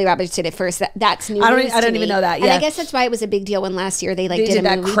Julia Roberts did it first. That's new. I don't even know that. Yeah. And I guess that's why it was a big deal when last year they did a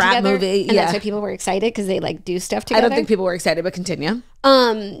that movie crap together, movie. and that's why people were excited because they like do stuff together. I don't think people were excited, but continue.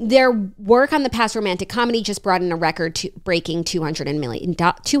 Their work on the past romantic comedy just brought in a record-breaking $200 million.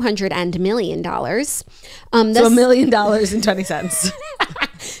 So $1 million and 20 cents.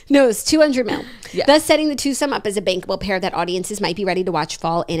 No, it's $200 million. Yeah. Thus setting the twosome up as a bankable pair that audiences might be ready to watch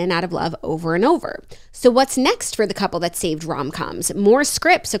fall in and out of love over and over. So what's next for the couple that saved rom-coms? More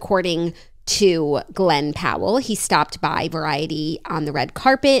scripts, according to Glen Powell. He stopped by Variety on the red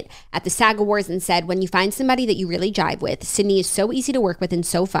carpet at the SAG Awards and said, when you find somebody that you really jive with, Sydney is so easy to work with and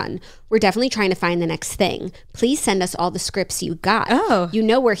so fun. We're definitely trying to find the next thing. Please send us all the scripts you got. Oh. You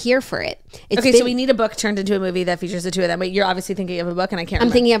know we're here for it. So we need a book turned into a movie that features the two of them. Wait, you're obviously thinking of a book and I can't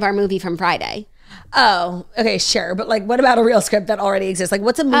remember. I'm thinking of our movie from Friday. Oh, okay, sure. But like, what about a real script that already exists? Like,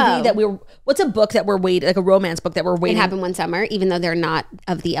 what's a movie what's a book that we're waiting, like a romance book that we're waiting? It Happened One Summer, even though they're not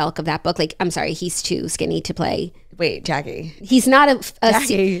of the ilk of that book. Like, I'm sorry, he's too skinny to play. Wait, Jackie. He's not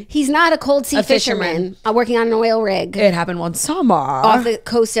he's not a cold sea fisherman working on an oil rig. It Happened One Summer. Off the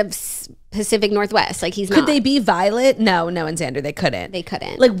coast of Pacific Northwest. Like, he's not. Could they be Violet? No, and Xander, they couldn't. They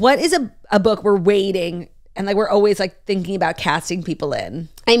couldn't. Like, what is a book we're waiting and like we're always like thinking about casting people in?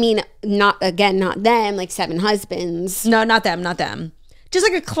 I mean, not them, like Seven Husbands. No, not them. Just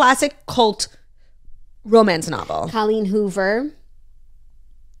like a classic cult romance novel. Colleen Hoover.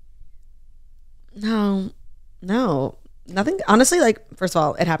 No. Nothing. Honestly, like, first of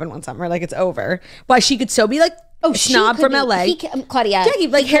all, It Happened One Summer. Like, it's over. Why she could so be like, snob from LA. Claudia. Jackie,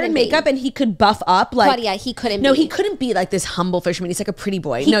 like hair and makeup, and he could buff up. Like, Claudia, he couldn't No, be. he couldn't be like this humble fisherman. He's like a pretty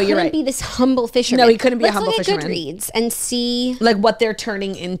boy. He No, you're right. couldn't be this humble fisherman. No, he couldn't be a humble Let's look fisherman. at Goodreads and see like what they're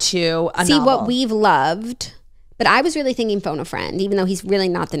turning into a see novel. what we've loved. But I was really thinking Phone a Friend, even though he's really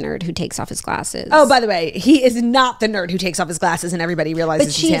not the nerd who takes off his glasses. Oh, by the way, he is not the nerd who takes off his glasses and everybody realizes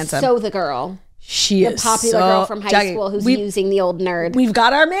but he's she handsome. is so the girl. She The is popular so, girl from high Jackie, school who's using the old nerd. We've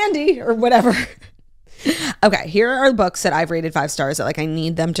got our Mandy or whatever. Okay, here are books that I've rated 5 stars that like I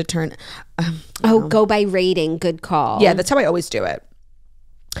need them to turn. Go by rating. Good call. Yeah, that's how I always do it.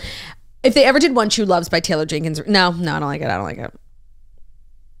 If they ever did One True Loves by Taylor Jenkins, no, I don't like it.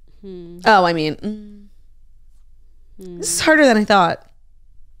 Oh, I mean, this is harder than I thought.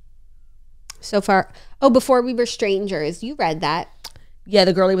 So far. Oh, Before We Were Strangers. You read that. Yeah,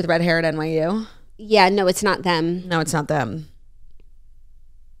 the girlie with red hair at NYU. Yeah, no, it's not them. No, it's not them.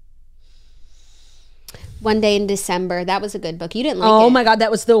 One Day in December. That was a good book. You didn't like it. Oh my God,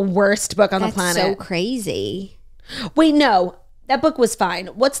 that was the worst book on the planet. That's so crazy. Wait, no, that book was fine.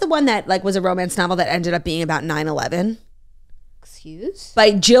 What's the one that like was a romance novel that ended up being about 9/11? Excuse?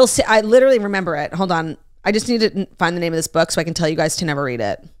 By Jill. I literally remember it. Hold on. I just need to find the name of this book so I can tell you guys to never read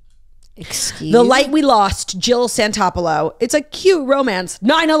it. Excuse? The Light We Lost, Jill Santopolo. It's a cute romance.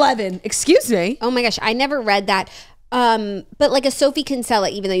 9/11. Excuse me. Oh my gosh, I never read that. But like a Sophie Kinsella,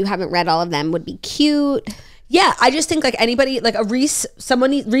 even though you haven't read all of them, would be cute. Yeah, I just think like anybody, like a Reese,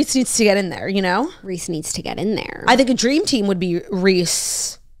 Reese needs to get in there, you know? Reese needs to get in there. I think a dream team would be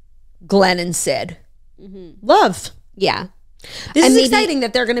Reese, Glen, and Sid. Love. Yeah. This is exciting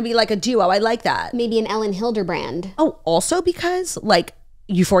that they're going to be like a duo. I like that. Maybe an Ellen Hilderbrand. Oh, also because like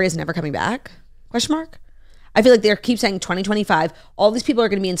Euphoria is never coming back? Question mark. I feel like they keep saying 2025. All these people are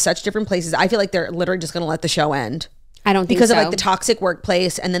going to be in such different places. I feel like they're literally just going to let the show end. I don't think because so. of like the toxic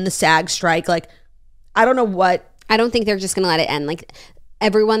workplace and then the SAG strike. Like, I don't know what. I don't think they're just going to let it end. Like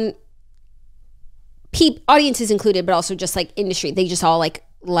everyone, audiences included, but also just like industry. They just all like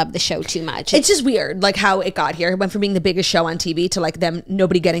love the show too much. It's just weird, like how it got here. It went from being the biggest show on TV to like them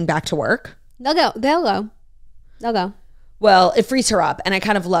nobody getting back to work. They'll go. Well, it frees her up, and I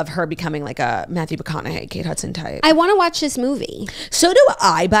kind of love her becoming like a Matthew McConaughey, Kate Hudson type. I want to watch this movie. So do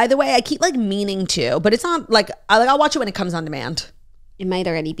I, by the way. I keep like meaning to, but it's not like I'll watch it when it comes on demand. It might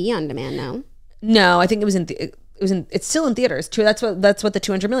already be on demand now. No, I think it's still in theaters too. That's what the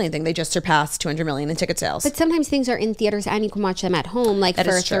 200 million thing. They just surpassed 200 million in ticket sales. But sometimes things are in theaters and you can watch them at home, like for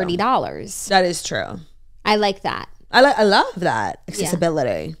 $30. That is true. I like that. I love that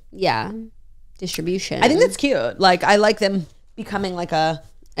accessibility. Yeah. Distribution. I think that's cute. Like I like them becoming like a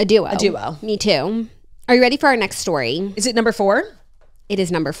duo. A duo. Me too. Are you ready for our next story? Is it number 4? It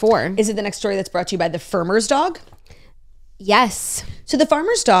is number 4. Is it the next story that's brought to you by the Farmer's Dog? Yes. So the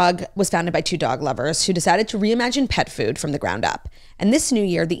Farmer's Dog was founded by 2 dog lovers who decided to reimagine pet food from the ground up. And this new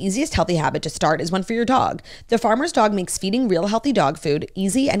year, the easiest healthy habit to start is one for your dog. The Farmer's Dog makes feeding real healthy dog food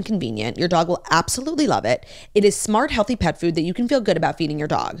easy and convenient. Your dog will absolutely love it. It is smart, healthy pet food that you can feel good about feeding your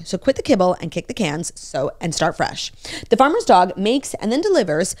dog. So quit the kibble and kick the cans and start fresh. The Farmer's Dog makes and then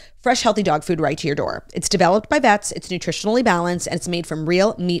delivers fresh, healthy dog food right to your door. It's developed by vets, it's nutritionally balanced, and it's made from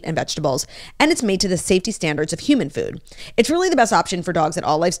real meat and vegetables. And it's made to the safety standards of human food. It's really the best option for dogs at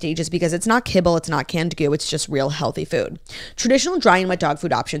all life stages because it's not kibble, it's not canned goo, it's just real healthy food. Traditional dry and wet dog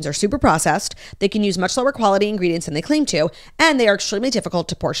food options are super processed, they can use much lower quality ingredients than they claim to, and they are extremely difficult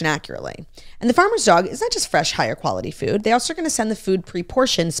to portion accurately. And the Farmer's Dog is not just fresh, higher quality food, they also are going to send the food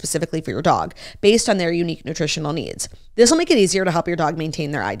pre-portioned specifically for your dog, based on their unique nutritional needs. This will make it easier to help your dog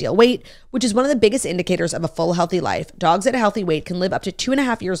maintain their ideal weight, which is one of the biggest indicators of a full, healthy life. Dogs at a healthy weight can live up to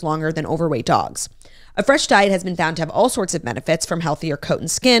 2.5 years longer than overweight dogs. A fresh diet has been found to have all sorts of benefits, from healthier coat and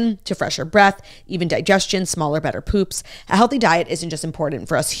skin to fresher breath, even digestion, smaller, better poops. A healthy diet isn't just important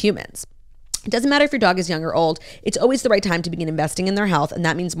for us humans. It doesn't matter if your dog is young or old, it's always the right time to begin investing in their health, and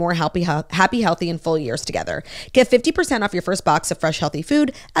that means more happy, healthy, and full years together. Get 50% off your first box of fresh, healthy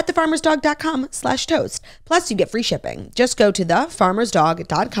food at thefarmersdog.com/toast. Plus, you get free shipping. Just go to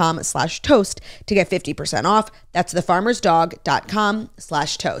thefarmersdog.com/toast to get 50% off. That's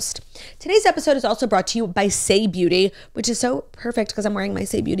thefarmersdog.com/toast. Today's episode is also brought to you by Say Beauty, which is so perfect because I'm wearing my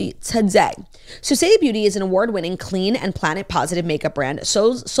Say Beauty today. So Say Beauty is an award-winning, clean, and planet-positive makeup brand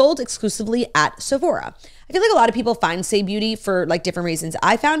sold exclusively at Sephora. I feel like a lot of people find Say Beauty for like different reasons.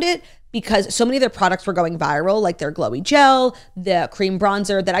 I found it because so many of their products were going viral, like their glowy gel, the cream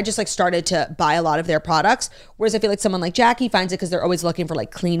bronzer, that I just like started to buy a lot of their products. Whereas I feel like someone like Jackie finds it because they're always looking for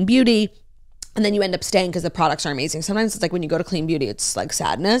like clean beauty. And then you end up staying because the products are amazing. Sometimes it's like when you go to Clean Beauty, it's like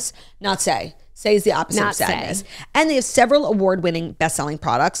sadness. Not Say. Say is the opposite of sadness. Say. And they have several award-winning best-selling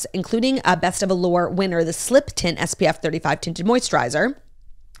products, including a Best of Allure winner, the Slip Tint SPF 35 Tinted Moisturizer,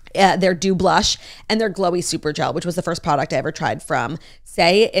 their Dew Blush, and their Glowy Super Gel, which was the first product I ever tried from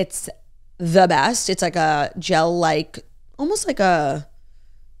Say. It's the best. It's like a gel, like almost like a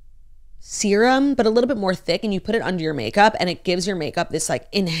serum, but a little bit more thick, and you put it under your makeup, and it gives your makeup this like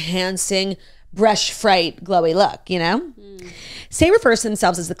enhancing, brush fright, glowy look, you know? Say refers to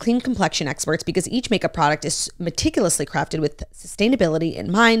themselves as the clean complexion experts because each makeup product is meticulously crafted with sustainability in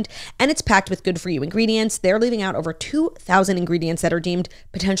mind, and it's packed with good for you ingredients. They're leaving out over 2,000 ingredients that are deemed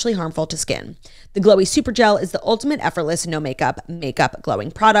potentially harmful to skin. The Glowy Super Gel is the ultimate effortless, no makeup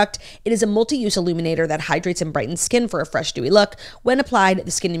glowing product. It is a multi-use illuminator that hydrates and brightens skin for a fresh, dewy look. When applied,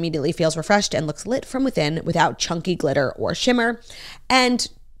 the skin immediately feels refreshed and looks lit from within without chunky glitter or shimmer. And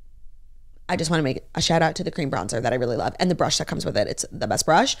I just want to make a shout out to the cream bronzer that I really love, and the brush that comes with it. It's the best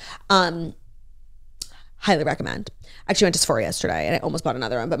brush. Highly recommend. Actually went to Sephora yesterday and I almost bought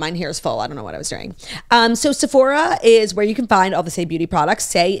another one, but mine here is full. I don't know what I was doing. So Sephora is where you can find all the Say Beauty products.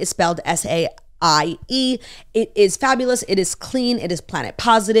 Say is spelled S-A-I-E. It is fabulous. It is clean. It is planet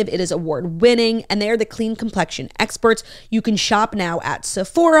positive. It is award winning, and they are the clean complexion experts. You can shop now at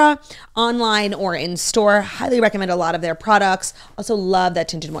Sephora, online or in store. Highly recommend a lot of their products. Also love that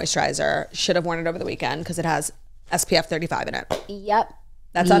tinted moisturizer. Should have worn it over the weekend because it has SPF 35 in it. Yep.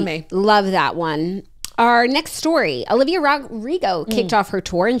 That's on me. Love that one. Our next story, Olivia Rodrigo kicked off her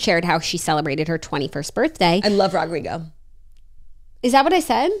tour and shared how she celebrated her 21st birthday. I love Rodrigo. Is that what I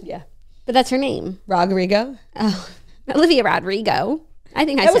said? Yeah. But that's her name. Rodrigo? Oh, Olivia Rodrigo. I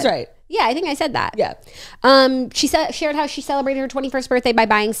think That was right. Yeah, I think I said that. Yeah. She shared how she celebrated her 21st birthday by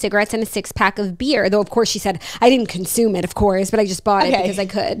buying cigarettes and a 6-pack of beer. Though, of course, she said, I didn't consume it, of course, but I just bought it because I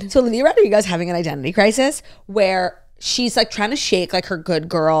could. So Olivia Rodrigo is having an identity crisis where she's like trying to shake like her good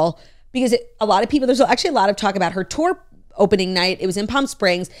girl because a lot of people, there's actually a lot of talk about her tour opening night. It was in Palm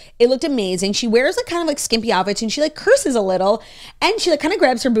Springs. It looked amazing. She wears like kind of like skimpy outfits and she like curses a little and she like kind of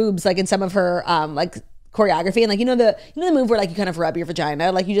grabs her boobs like in some of her like choreography and like the move where like you kind of rub your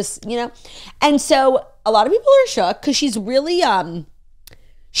vagina like you just and so a lot of people are shook because she's really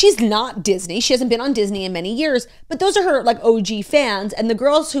she's not Disney. She hasn't been on Disney in many years, but those are her like OG fans and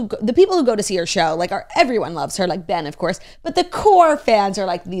the people who go to see her show like everyone loves her, like Ben of course, but the core fans are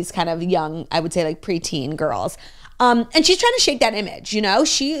like these kind of young, I would say like preteen girls. And she's trying to shake that image,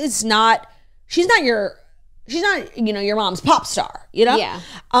 she's not your mom's pop star, Yeah.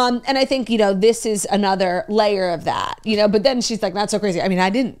 And I think, this is another layer of that, but then she's like, not so crazy. I mean,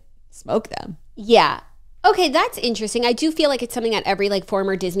 I didn't smoke them. Yeah. Okay, that's interesting. I do feel like it's something that every like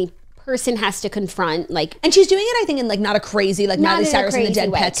former Disney person has to confront. Like, and she's doing it, I think, in like not a crazy, like Miley Cyrus and the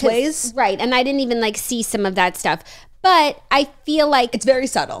Dead Pets ways. Right. And I didn't even like see some of that stuff. But I feel like it's very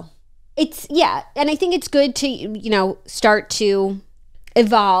subtle. And I think it's good to, start to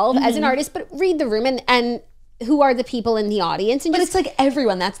evolve as an artist, but read the room and who are the people in the audience. And but it's like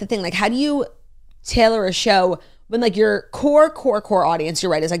everyone, that's the thing. Like, how do you tailor a show when like your core audience,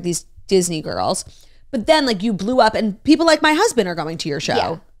 you're right, is like these Disney girls, but then like you blew up and people like my husband are going to your show.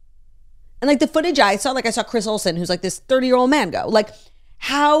 Yeah. And like the footage I saw Chris Olsen, who's like this 30-year-old man go. Like,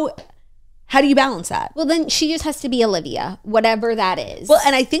 how do you balance that? Well, then she just has to be Olivia, whatever that is. Well,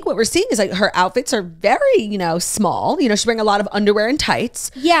 and I think what we're seeing is like her outfits are very, small. She's wearing a lot of underwear and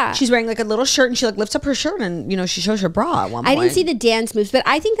tights. Yeah. She's wearing like a little shirt and she like lifts up her shirt and, she shows her bra at one point. I didn't see the dance moves, but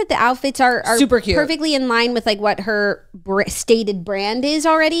I think that the outfits are super cute, perfectly in line with like what her stated brand is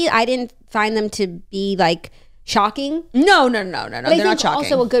already. I didn't find them to be like shocking. No. They're not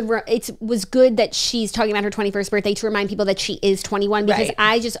shocking. Also, it was good that she's talking about her 21st birthday to remind people that she is 21 because Right.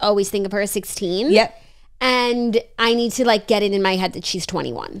 I just always think of her as 16. Yep. And I need to like get it in my head that she's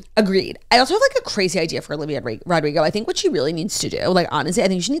 21. Agreed. I also have like a crazy idea for Olivia Rodrigo. I think what she really needs to do, like honestly, I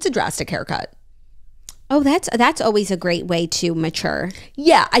think she needs a drastic haircut. Oh, that's always a great way to mature.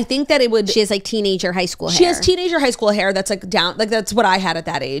 Yeah, I think that it would. She has like teenager high school hair. She has teenager high school hair that's like down, like that's what I had at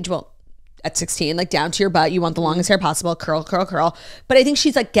that age. Well, at 16, like down to your butt. You want the longest hair possible, curl. But I think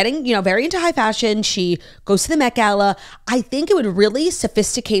she's like getting, very into high fashion. She goes to the Met Gala. I think it would really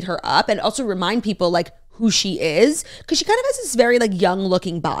sophisticate her up and also remind people like who she is because she kind of has this very like young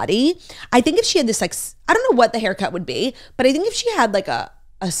looking body. I think if she had this like, I don't know what the haircut would be, but I think if she had like a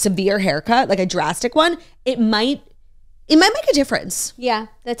severe haircut, like a drastic one, it might make a difference. Yeah,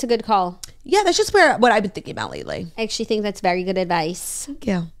 that's a good call. Yeah, that's just what I've been thinking about lately. I actually think that's very good advice. Thank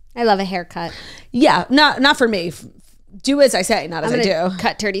you. I love a haircut. Yeah, not for me. Do as I say, not as I do.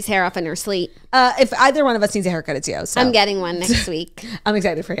 Cut Turdy's hair off in her sleep. If either one of us needs a haircut, it's you. So. I'm getting one next week. I'm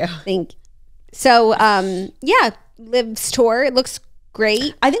excited for you. Thank you. So, yeah, Liv's tour. It looks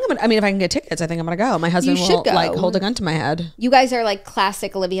great. I think if I can get tickets, I think I'm gonna go. My husband will like hold a gun to my head. You guys are like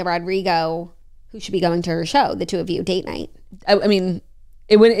classic Olivia Rodrigo. Who should be going to her show? The two of you, date night. I mean,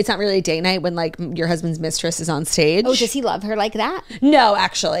 it's not really a date night when like your husband's mistress is on stage. Oh, does he love her like that? No,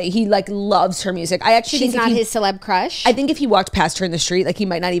 actually, he like loves her music. I actually She's not his celeb crush. I think if he walked past her in the street, like he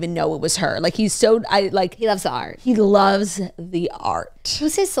might not even know it was her. Like he loves the art. He loves the art.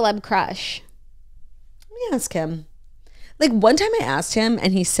 Who's his celeb crush? Let me ask him. Like one time I asked him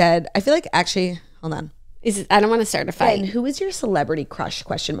and he said, I feel like actually, hold on. I don't want to start a fight. And who is your celebrity crush? ?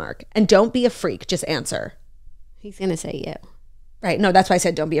 And don't be a freak, just answer. He's gonna say you. Right. No, that's why I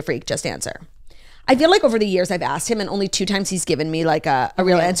said don't be a freak, just answer. I feel like over the years I've asked him and only 2 times he's given me like a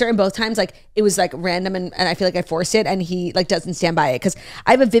real answer. And both times like it was like random and I feel like I forced it and he like doesn't stand by it. Because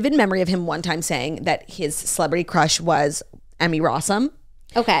I have a vivid memory of him one time saying that his celebrity crush was Emmy Rossum.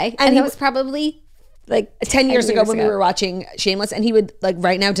 Okay. And that was probably like 10 years ago when we were watching Shameless. And he would like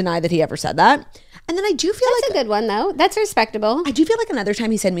right now deny that he ever said that. And then I do feel that's a good one though. That's respectable. I do feel like another time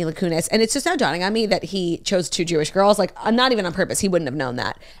he said Mila Kunis, and it's just now dawning on me that he chose 2 Jewish girls. Like not even on purpose. He wouldn't have known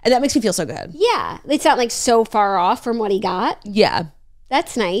that, and that makes me feel so good. Yeah, it's not like so far off from what he got. Yeah,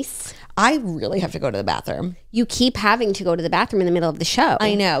 that's nice. I really have to go to the bathroom. You keep having to go to the bathroom in the middle of the show.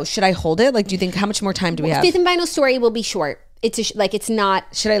 I know. Should I hold it? Like, do you think how much more time do we have? Fifth and final story will be short. It's not.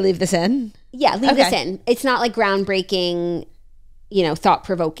 Should I leave this in? Yeah, leave this in. It's not like groundbreaking.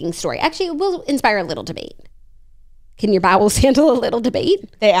 thought-provoking story. Actually, it will inspire a little debate. Can your bowels handle a little debate?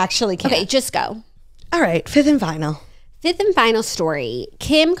 They actually can. Okay, just go. All right, fifth and final. Fifth and final story.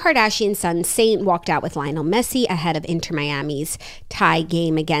 Kim Kardashian's son Saint walked out with Lionel Messi ahead of Inter Miami's tie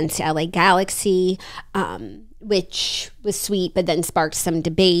game against LA Galaxy, which was sweet, but then sparked some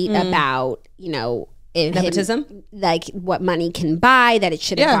debate about, nepotism, like what money can buy, that it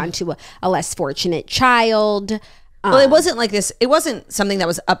should have gone to a less fortunate child. Well, it wasn't like this. It wasn't something that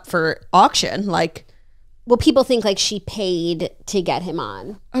was up for auction. Like, well, people think like she paid to get him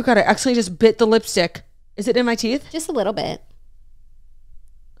on. Oh God, I actually just bit the lipstick. Is it in my teeth? Just a little bit.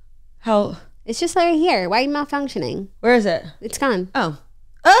 How? It's just right here. Why are you malfunctioning? Where is it? It's gone. Oh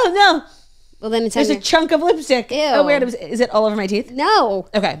no. Well, then it's There's a chunk of lipstick. Ew. Oh, weird. Is it all over my teeth? No.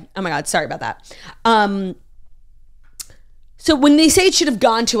 Okay. Oh my God. Sorry about that. So when they say it should have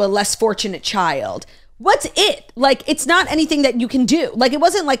gone to a less fortunate child, what's it? Like, it's not anything that you can do. Like, it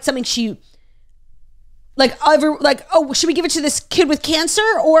wasn't like something she, oh, should we give it to this kid with cancer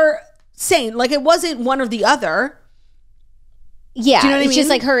or Saint? Like, it wasn't one or the other. Yeah. Do you know what I mean? Just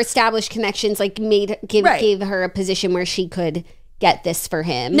like her established connections, like gave her a position where she could get this for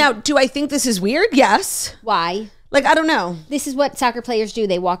him. Now, do I think this is weird? Yes. Why? Like, I don't know. This is what soccer players do.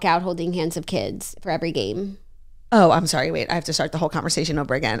 They walk out holding hands of kids for every game. Oh, I'm sorry. Wait, I have to start the whole conversation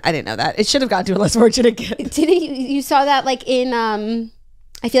over again. I didn't know that. It should have gone to a less fortunate kid. You saw that like in,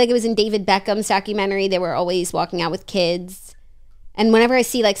 I feel like it was in David Beckham's documentary. They were always walking out with kids. And whenever I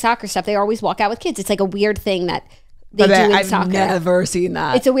see like soccer stuff, they always walk out with kids. It's like a weird thing that they do in soccer. I've never seen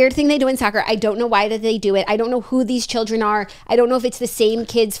that. It's a weird thing they do in soccer. I don't know why that they do it. I don't know who these children are. I don't know if it's the same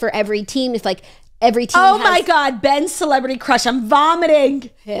kids for every team. If like every team my God, Ben's celebrity crush. I'm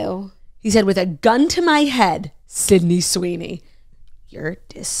vomiting. Who? He said, with a gun to my head, Sydney Sweeney. You're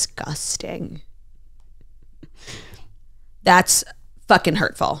disgusting. That's fucking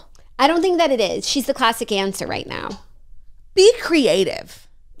hurtful. I don't think that it is. She's the classic answer right now. Be creative.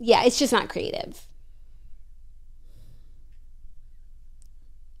 Yeah, it's just not creative.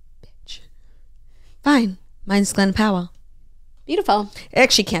 Bitch. Fine. Mine's Glen Powell. Beautiful. It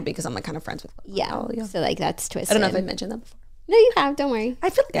actually can't be because I'm like kind of friends with Glen Powell. Yeah. So like that's twisted. I don't know if I mentioned that before. No, you have. Don't worry. I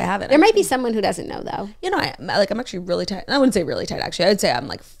feel like I haven't. There might be someone who doesn't know though. I'm actually really tight. I wouldn't say really tight actually. I would say I'm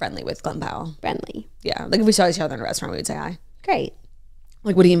like friendly with Glen Powell. Friendly. Yeah. Like if we saw each other in a restaurant, we would say hi. Great.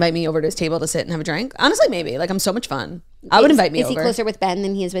 Like, would he invite me over to his table to sit and have a drink? Honestly, maybe. Like, I'm so much fun. I would invite me over. Is he closer with Ben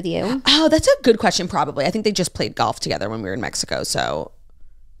than he is with you? Oh, that's a good question, probably. I think they just played golf together when we were in Mexico. So,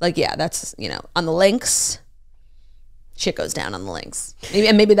 like, yeah, that's, on the links. Shit goes down on the links.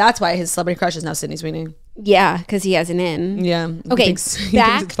 Maybe that's why his celebrity crush is now Sydney Sweeney. Yeah, because he has an in. Yeah. Okay,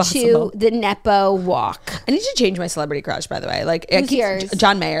 back to the Nepo walk. I need to change my celebrity crush, by the way. Like, who's yours?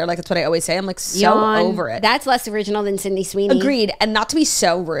 John Mayer. Like, that's what I always say. I'm like over it. That's less original than Sydney Sweeney. Agreed. And not to be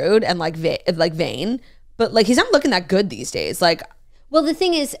so rude and like vain, but like he's not looking that good these days. Like, well, the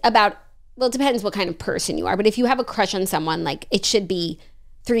thing is it depends what kind of person you are. But if you have a crush on someone, like it should be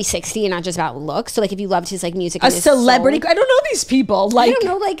 360 and not just about looks. So like if you loved his like music, a celebrity, I don't know these people. Like, I don't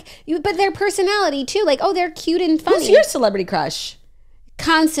know, but their personality too. Like, oh, they're cute and funny. Who's your celebrity crush?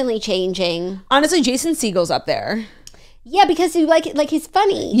 Constantly changing. Honestly, Jason Segel's up there. Yeah, because you like he's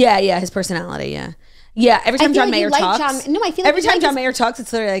funny. Yeah, his personality. Yeah. Every time John Mayer talks, I feel like every time John Mayer talks,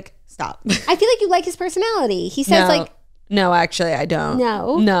 it's literally like stop. I feel like you like his personality. He says no, actually, I don't.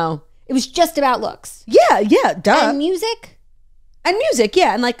 No. It was just about looks. Yeah, duh. And music. And music,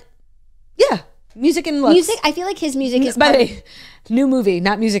 yeah, and like, yeah, music and looks. Music, I feel like his music is. By the way, new movie,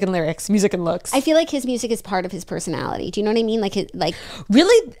 not music and lyrics, music and looks. I feel like his music is part of his personality. Do you know what I mean?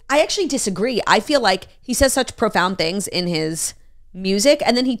 Really, I actually disagree. I feel like he says such profound things in his music,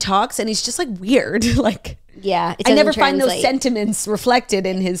 and then he talks, and he's just like weird. Like, yeah, I never find those sentiments reflected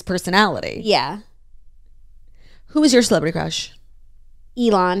in his personality. Yeah. Who is your celebrity crush?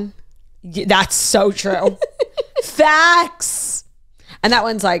 Elon. Yeah, that's so true. Facts. And that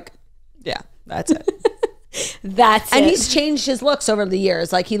one's like, yeah, that's it. And he's changed his looks over the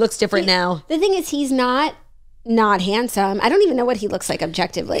years. Like, he looks different now. The thing is, he's not handsome. I don't even know what he looks like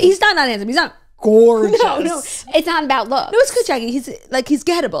objectively. He's not handsome. He's not gorgeous. No, it's not about looks. No, it's good, Jackie. He's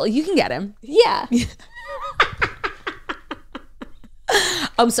gettable. You can get him. Yeah.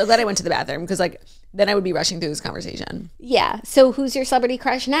 I'm so glad I went to the bathroom because then I would be rushing through this conversation. Yeah. So who's your celebrity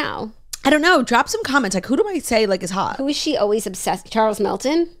crush now? I don't know. Drop some comments. Like, who do I say is hot? Who is she always obsessed? Charles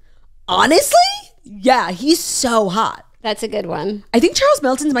Melton? Honestly? Yeah, he's so hot. That's a good one. I think Charles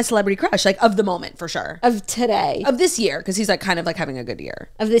Melton's my celebrity crush, like of the moment for sure. Of today. Of this year, because he's like kind of like having a good year.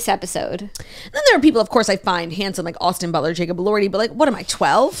 Of this episode. Then there are people, of course, I find handsome, like Austin Butler, Jacob Elordi, but like, what am I,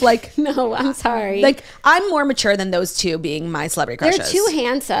 12? Like, no, I'm sorry. Like, I'm more mature than those two being my celebrity crushes. They're too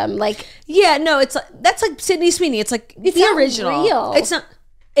handsome. Like, yeah, no, that's like Sydney Sweeney. It's like it's the not original. real.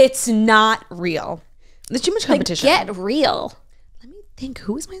 It's not real. There's too much competition. Like, get real. Let me think.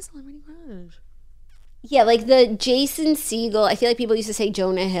 Who is my celebrity crush? Yeah, like the Jason Segel. I feel like people used to say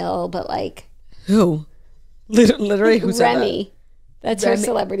Jonah Hill, but like who? Literally, who's Remy? That's her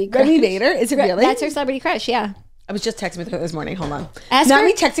celebrity crush. Remy Bader? Is it really? That's her celebrity crush. Yeah. I was just texting with her this morning. Hold on. Ask Not her.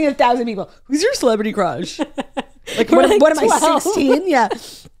 me texting 1,000 people. Who's your celebrity crush? Like, We're like what am I, 12? 16? Yeah.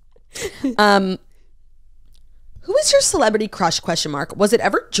 Who is your celebrity crush? Question mark. Was it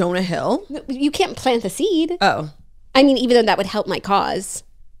ever Jonah Hill? You can't plant the seed. Oh. I mean, even though that would help my cause.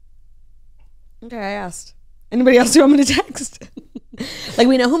 Okay, I asked. Anybody else who I'm going to text? Like,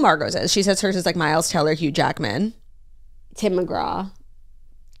 we know who Margot's is. She says hers is like Miles Teller, Hugh Jackman. Tim McGraw.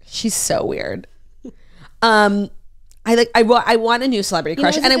 She's so weird. I want a new celebrity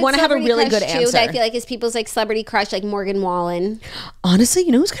crush, and I want to have a really good answer. That I feel like is people's like celebrity crush, like Morgan Wallen. Honestly,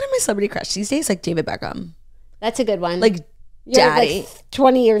 you know who's kind of my celebrity crush these days? Like David Beckham. That's a good one. Like You're daddy. like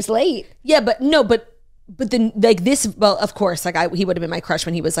 20 years late. Yeah, but then like this, well, of course, like he would have been my crush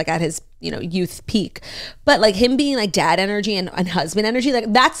when he was like at his, youth peak. But like him being like dad energy and husband energy,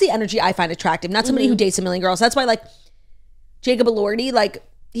 like that's the energy I find attractive. Not somebody who dates a million girls. That's why like Jacob Elordi, like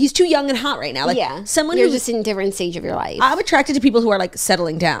he's too young and hot right now. Like someone you're who's just in a different stage of your life. I'm attracted to people who are like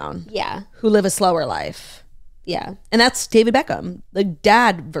settling down. Yeah. Who live a slower life. Yeah. And that's David Beckham, the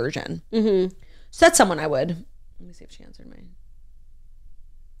dad version. Mm-hmm. So that's someone I would. Let me see if she answered me.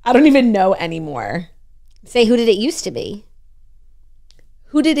 I don't even know anymore. Say, who did it used to be?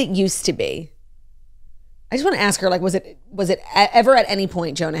 Who did it used to be? I just want to ask her, like, was it ever at any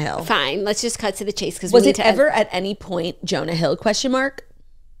point Jonah Hill? Fine, let's just cut to the chase because was it ever at any point Jonah Hill? Question mark.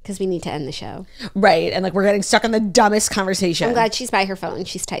 Because we need to end the show. Right, and like we're getting stuck on the dumbest conversation. I'm glad she's by her phone.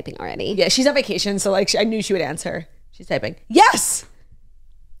 She's typing already. Yeah, she's on vacation, so like I knew she would answer. She's typing. Yes.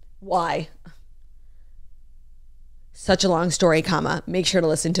 Why? Such a long story, comma. Make sure to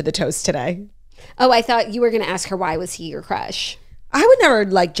listen to the toast today. Oh, I thought you were going to ask her why was he your crush? I would never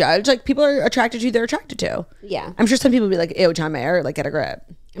like judge. Like people are attracted to who they're attracted to. Yeah. I'm sure some people would be like, ew, John Mayer, like get a grip.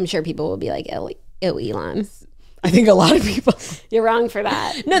 I'm sure people will be like, ew, Elon. I think a lot of people. You're wrong for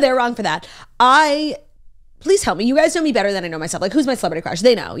that. No, they're wrong for that. Please help me. You guys know me better than I know myself. Like who's my celebrity crush?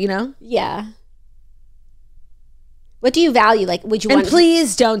 They know, Yeah. What do you value? Like, would you want? And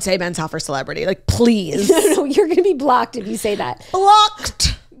please don't say Ben Salfer celebrity. Like, please. No, you're going to be blocked if you say that.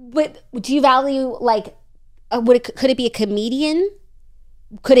 Blocked. But do you value like, could it be a comedian?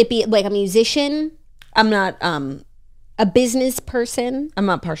 Could it be like a musician? I'm not a business person? I'm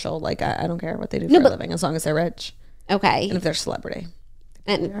not partial. Like I don't care what they do for a living as long as they're rich. Okay. And if they're a celebrity.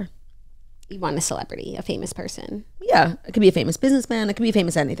 And you want a celebrity, a famous person. Yeah. It could be a famous businessman. It could be a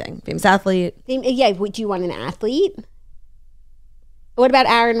famous anything. Famous athlete. Yeah. Would you want an athlete? What about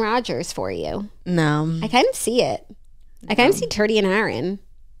Aaron Rodgers for you? No. I kind of see it. I kind of see Turdy and Aaron.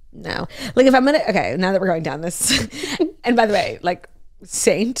 No. Like if I'm going to, okay, now that we're going down this. And by the way, like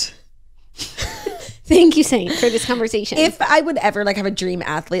Saint. Thank you, Saint, for this conversation. If I would ever like have a dream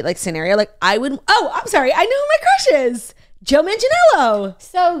athlete like scenario, like I would, I'm sorry. I know who my crush is. Joe Manganiello.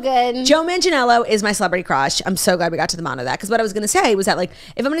 So good. Joe Manganiello is my celebrity crush. I'm so glad we got to the bottom of that. Because what I was going to say was that like,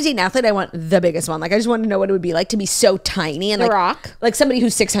 if I'm going to date an athlete, I want the biggest one. Like I just want to know what it would be like to be so tiny. And The like, Rock. Like somebody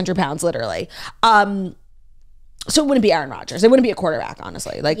who's 600 pounds, literally. So it wouldn't be Aaron Rodgers. It wouldn't be a quarterback,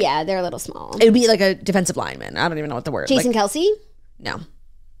 honestly. Like yeah, they're a little small. It would be like a defensive lineman. I don't even know what the word. Jason like, Kelsey? No.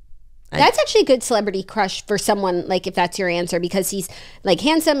 That's actually a good celebrity crush for someone, like if that's your answer, because he's like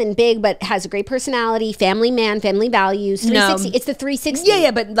handsome and big, but has a great personality, family man, family values. 360. No. It's the 360.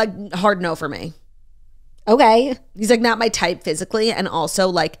 Yeah, but like hard no for me. Okay. He's like not my type physically, and also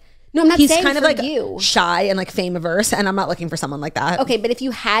like no, I'm not he's saying kind of for like you. Shy and like fame averse, and I'm not looking for someone like that. Okay, but if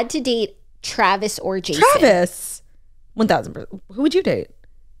you had to date Travis or Jason, 1000%. Who would you date?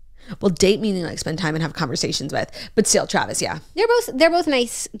 Well, date meaning like spend time and have conversations with, but still Travis, yeah. They're both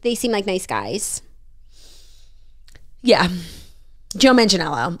nice. They seem like nice guys. Yeah. Joe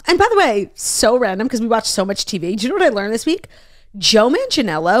Manganiello. And by the way, so random because we watch so much TV. Do you know what I learned this week? Joe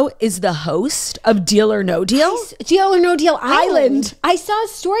Manganiello is the host of Deal or No Deal. Deal or No Deal Island. I saw a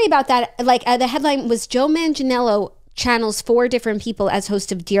story about that. Like the headline was Joe Manganiello channels 4 different people as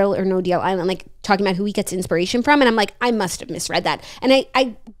host of Deal or No Deal Island, like talking about who he gets inspiration from. And I'm like, I must have misread that. And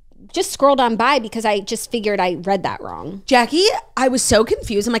I just scrolled on by because I just figured I read that wrong. Jackie, I was so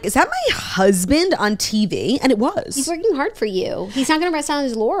confused. I'm like, is that my husband on TV? And it was. He's working hard for you. He's not going to rest on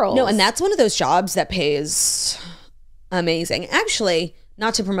his laurels. No, and that's one of those jobs that pays amazing. Actually,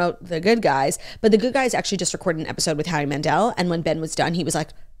 not to promote The Good Guys, but The Good Guys actually just recorded an episode with Howie Mandel. And when Ben was done, he was like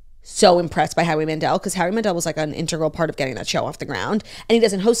so impressed by Howie Mandel, because Howie Mandel was like an integral part of getting that show off the ground. And he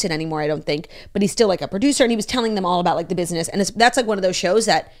doesn't host it anymore, I don't think, but he's still like a producer, and he was telling them all about like the business. And that's like one of those shows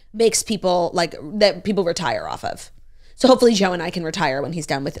that makes people like, that people retire off of. So hopefully Joe and I can retire when he's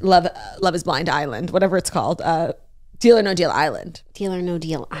done with Love is Blind Island, whatever it's called. Deal or No Deal Island. Deal or No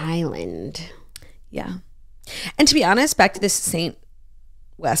Deal Island. Yeah. And to be honest, back to this Saint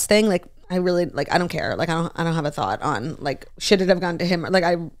West thing, like I really, like, I don't care. Like, I don't have a thought on, like, should it have gone to him? Like,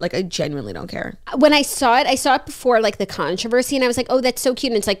 I genuinely don't care. When I saw it before, like, the controversy, and I was like, oh, that's so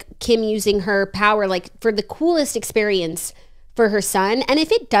cute. And it's like Kim using her power, like, for the coolest experience for her son. And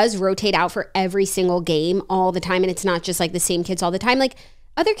if it does rotate out for every single game all the time, and it's not just like the same kids all the time, like,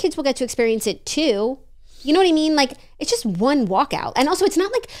 other kids will get to experience it too. You know what I mean? Like, it's just one walkout. And also, it's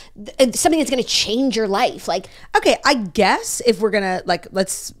not like something that's going to change your life. Like, okay, I guess if we're gonna like,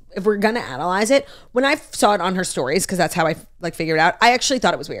 if we're gonna analyze it, when I saw it on her stories, because that's how I like figured it out, I actually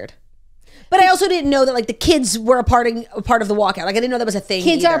thought it was weird. But I also didn't know that like the kids were a part of the walkout. Like, I didn't know that was a thing.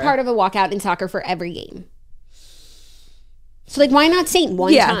 Kids are a part of a walkout in soccer for every game. So like, why not Saint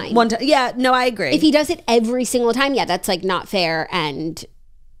one time? One time. Yeah, no, I agree. If he does it every single time, yeah, that's like not fair, and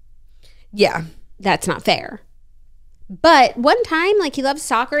yeah, that's not fair. But one time, like, he loves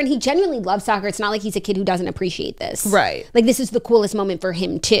soccer, and he genuinely loves soccer. It's not like he's a kid who doesn't appreciate this. Right. Like, this is the coolest moment for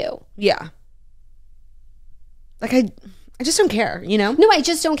him too. Yeah. Like, I just don't care, you know? No, I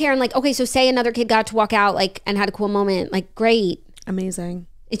just don't care. And like, okay, so say another kid got to walk out, like, and had a cool moment. Like, great. Amazing.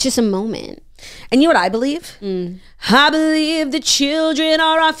 It's just a moment. And you know what I believe? I believe the children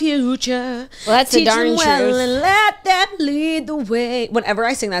are our future. Well, that's the darn truth. truth. And let them lead the way. Whenever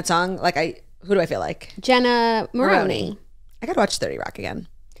I sing that song, like, who do I feel like? Jenna Maroney. I gotta watch 30 Rock again.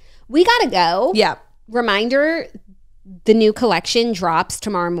 We gotta go. Yeah. Reminder, the new collection drops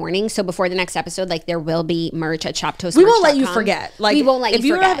tomorrow morning. So before the next episode, like, there will be merch at shoptoastmerch.com. We won't let you forget. Like, we won't let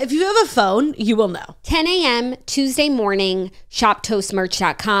you forget. If you have a phone, you will know. 10 a.m. Tuesday morning,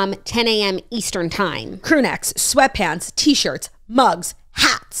 shoptoastmerch.com, 10 a.m. Eastern time. Crew necks, sweatpants, t-shirts, mugs,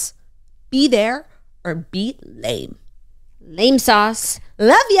 hats. Be there or be lame. Lame sauce.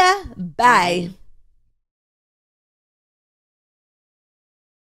 Love ya. Bye.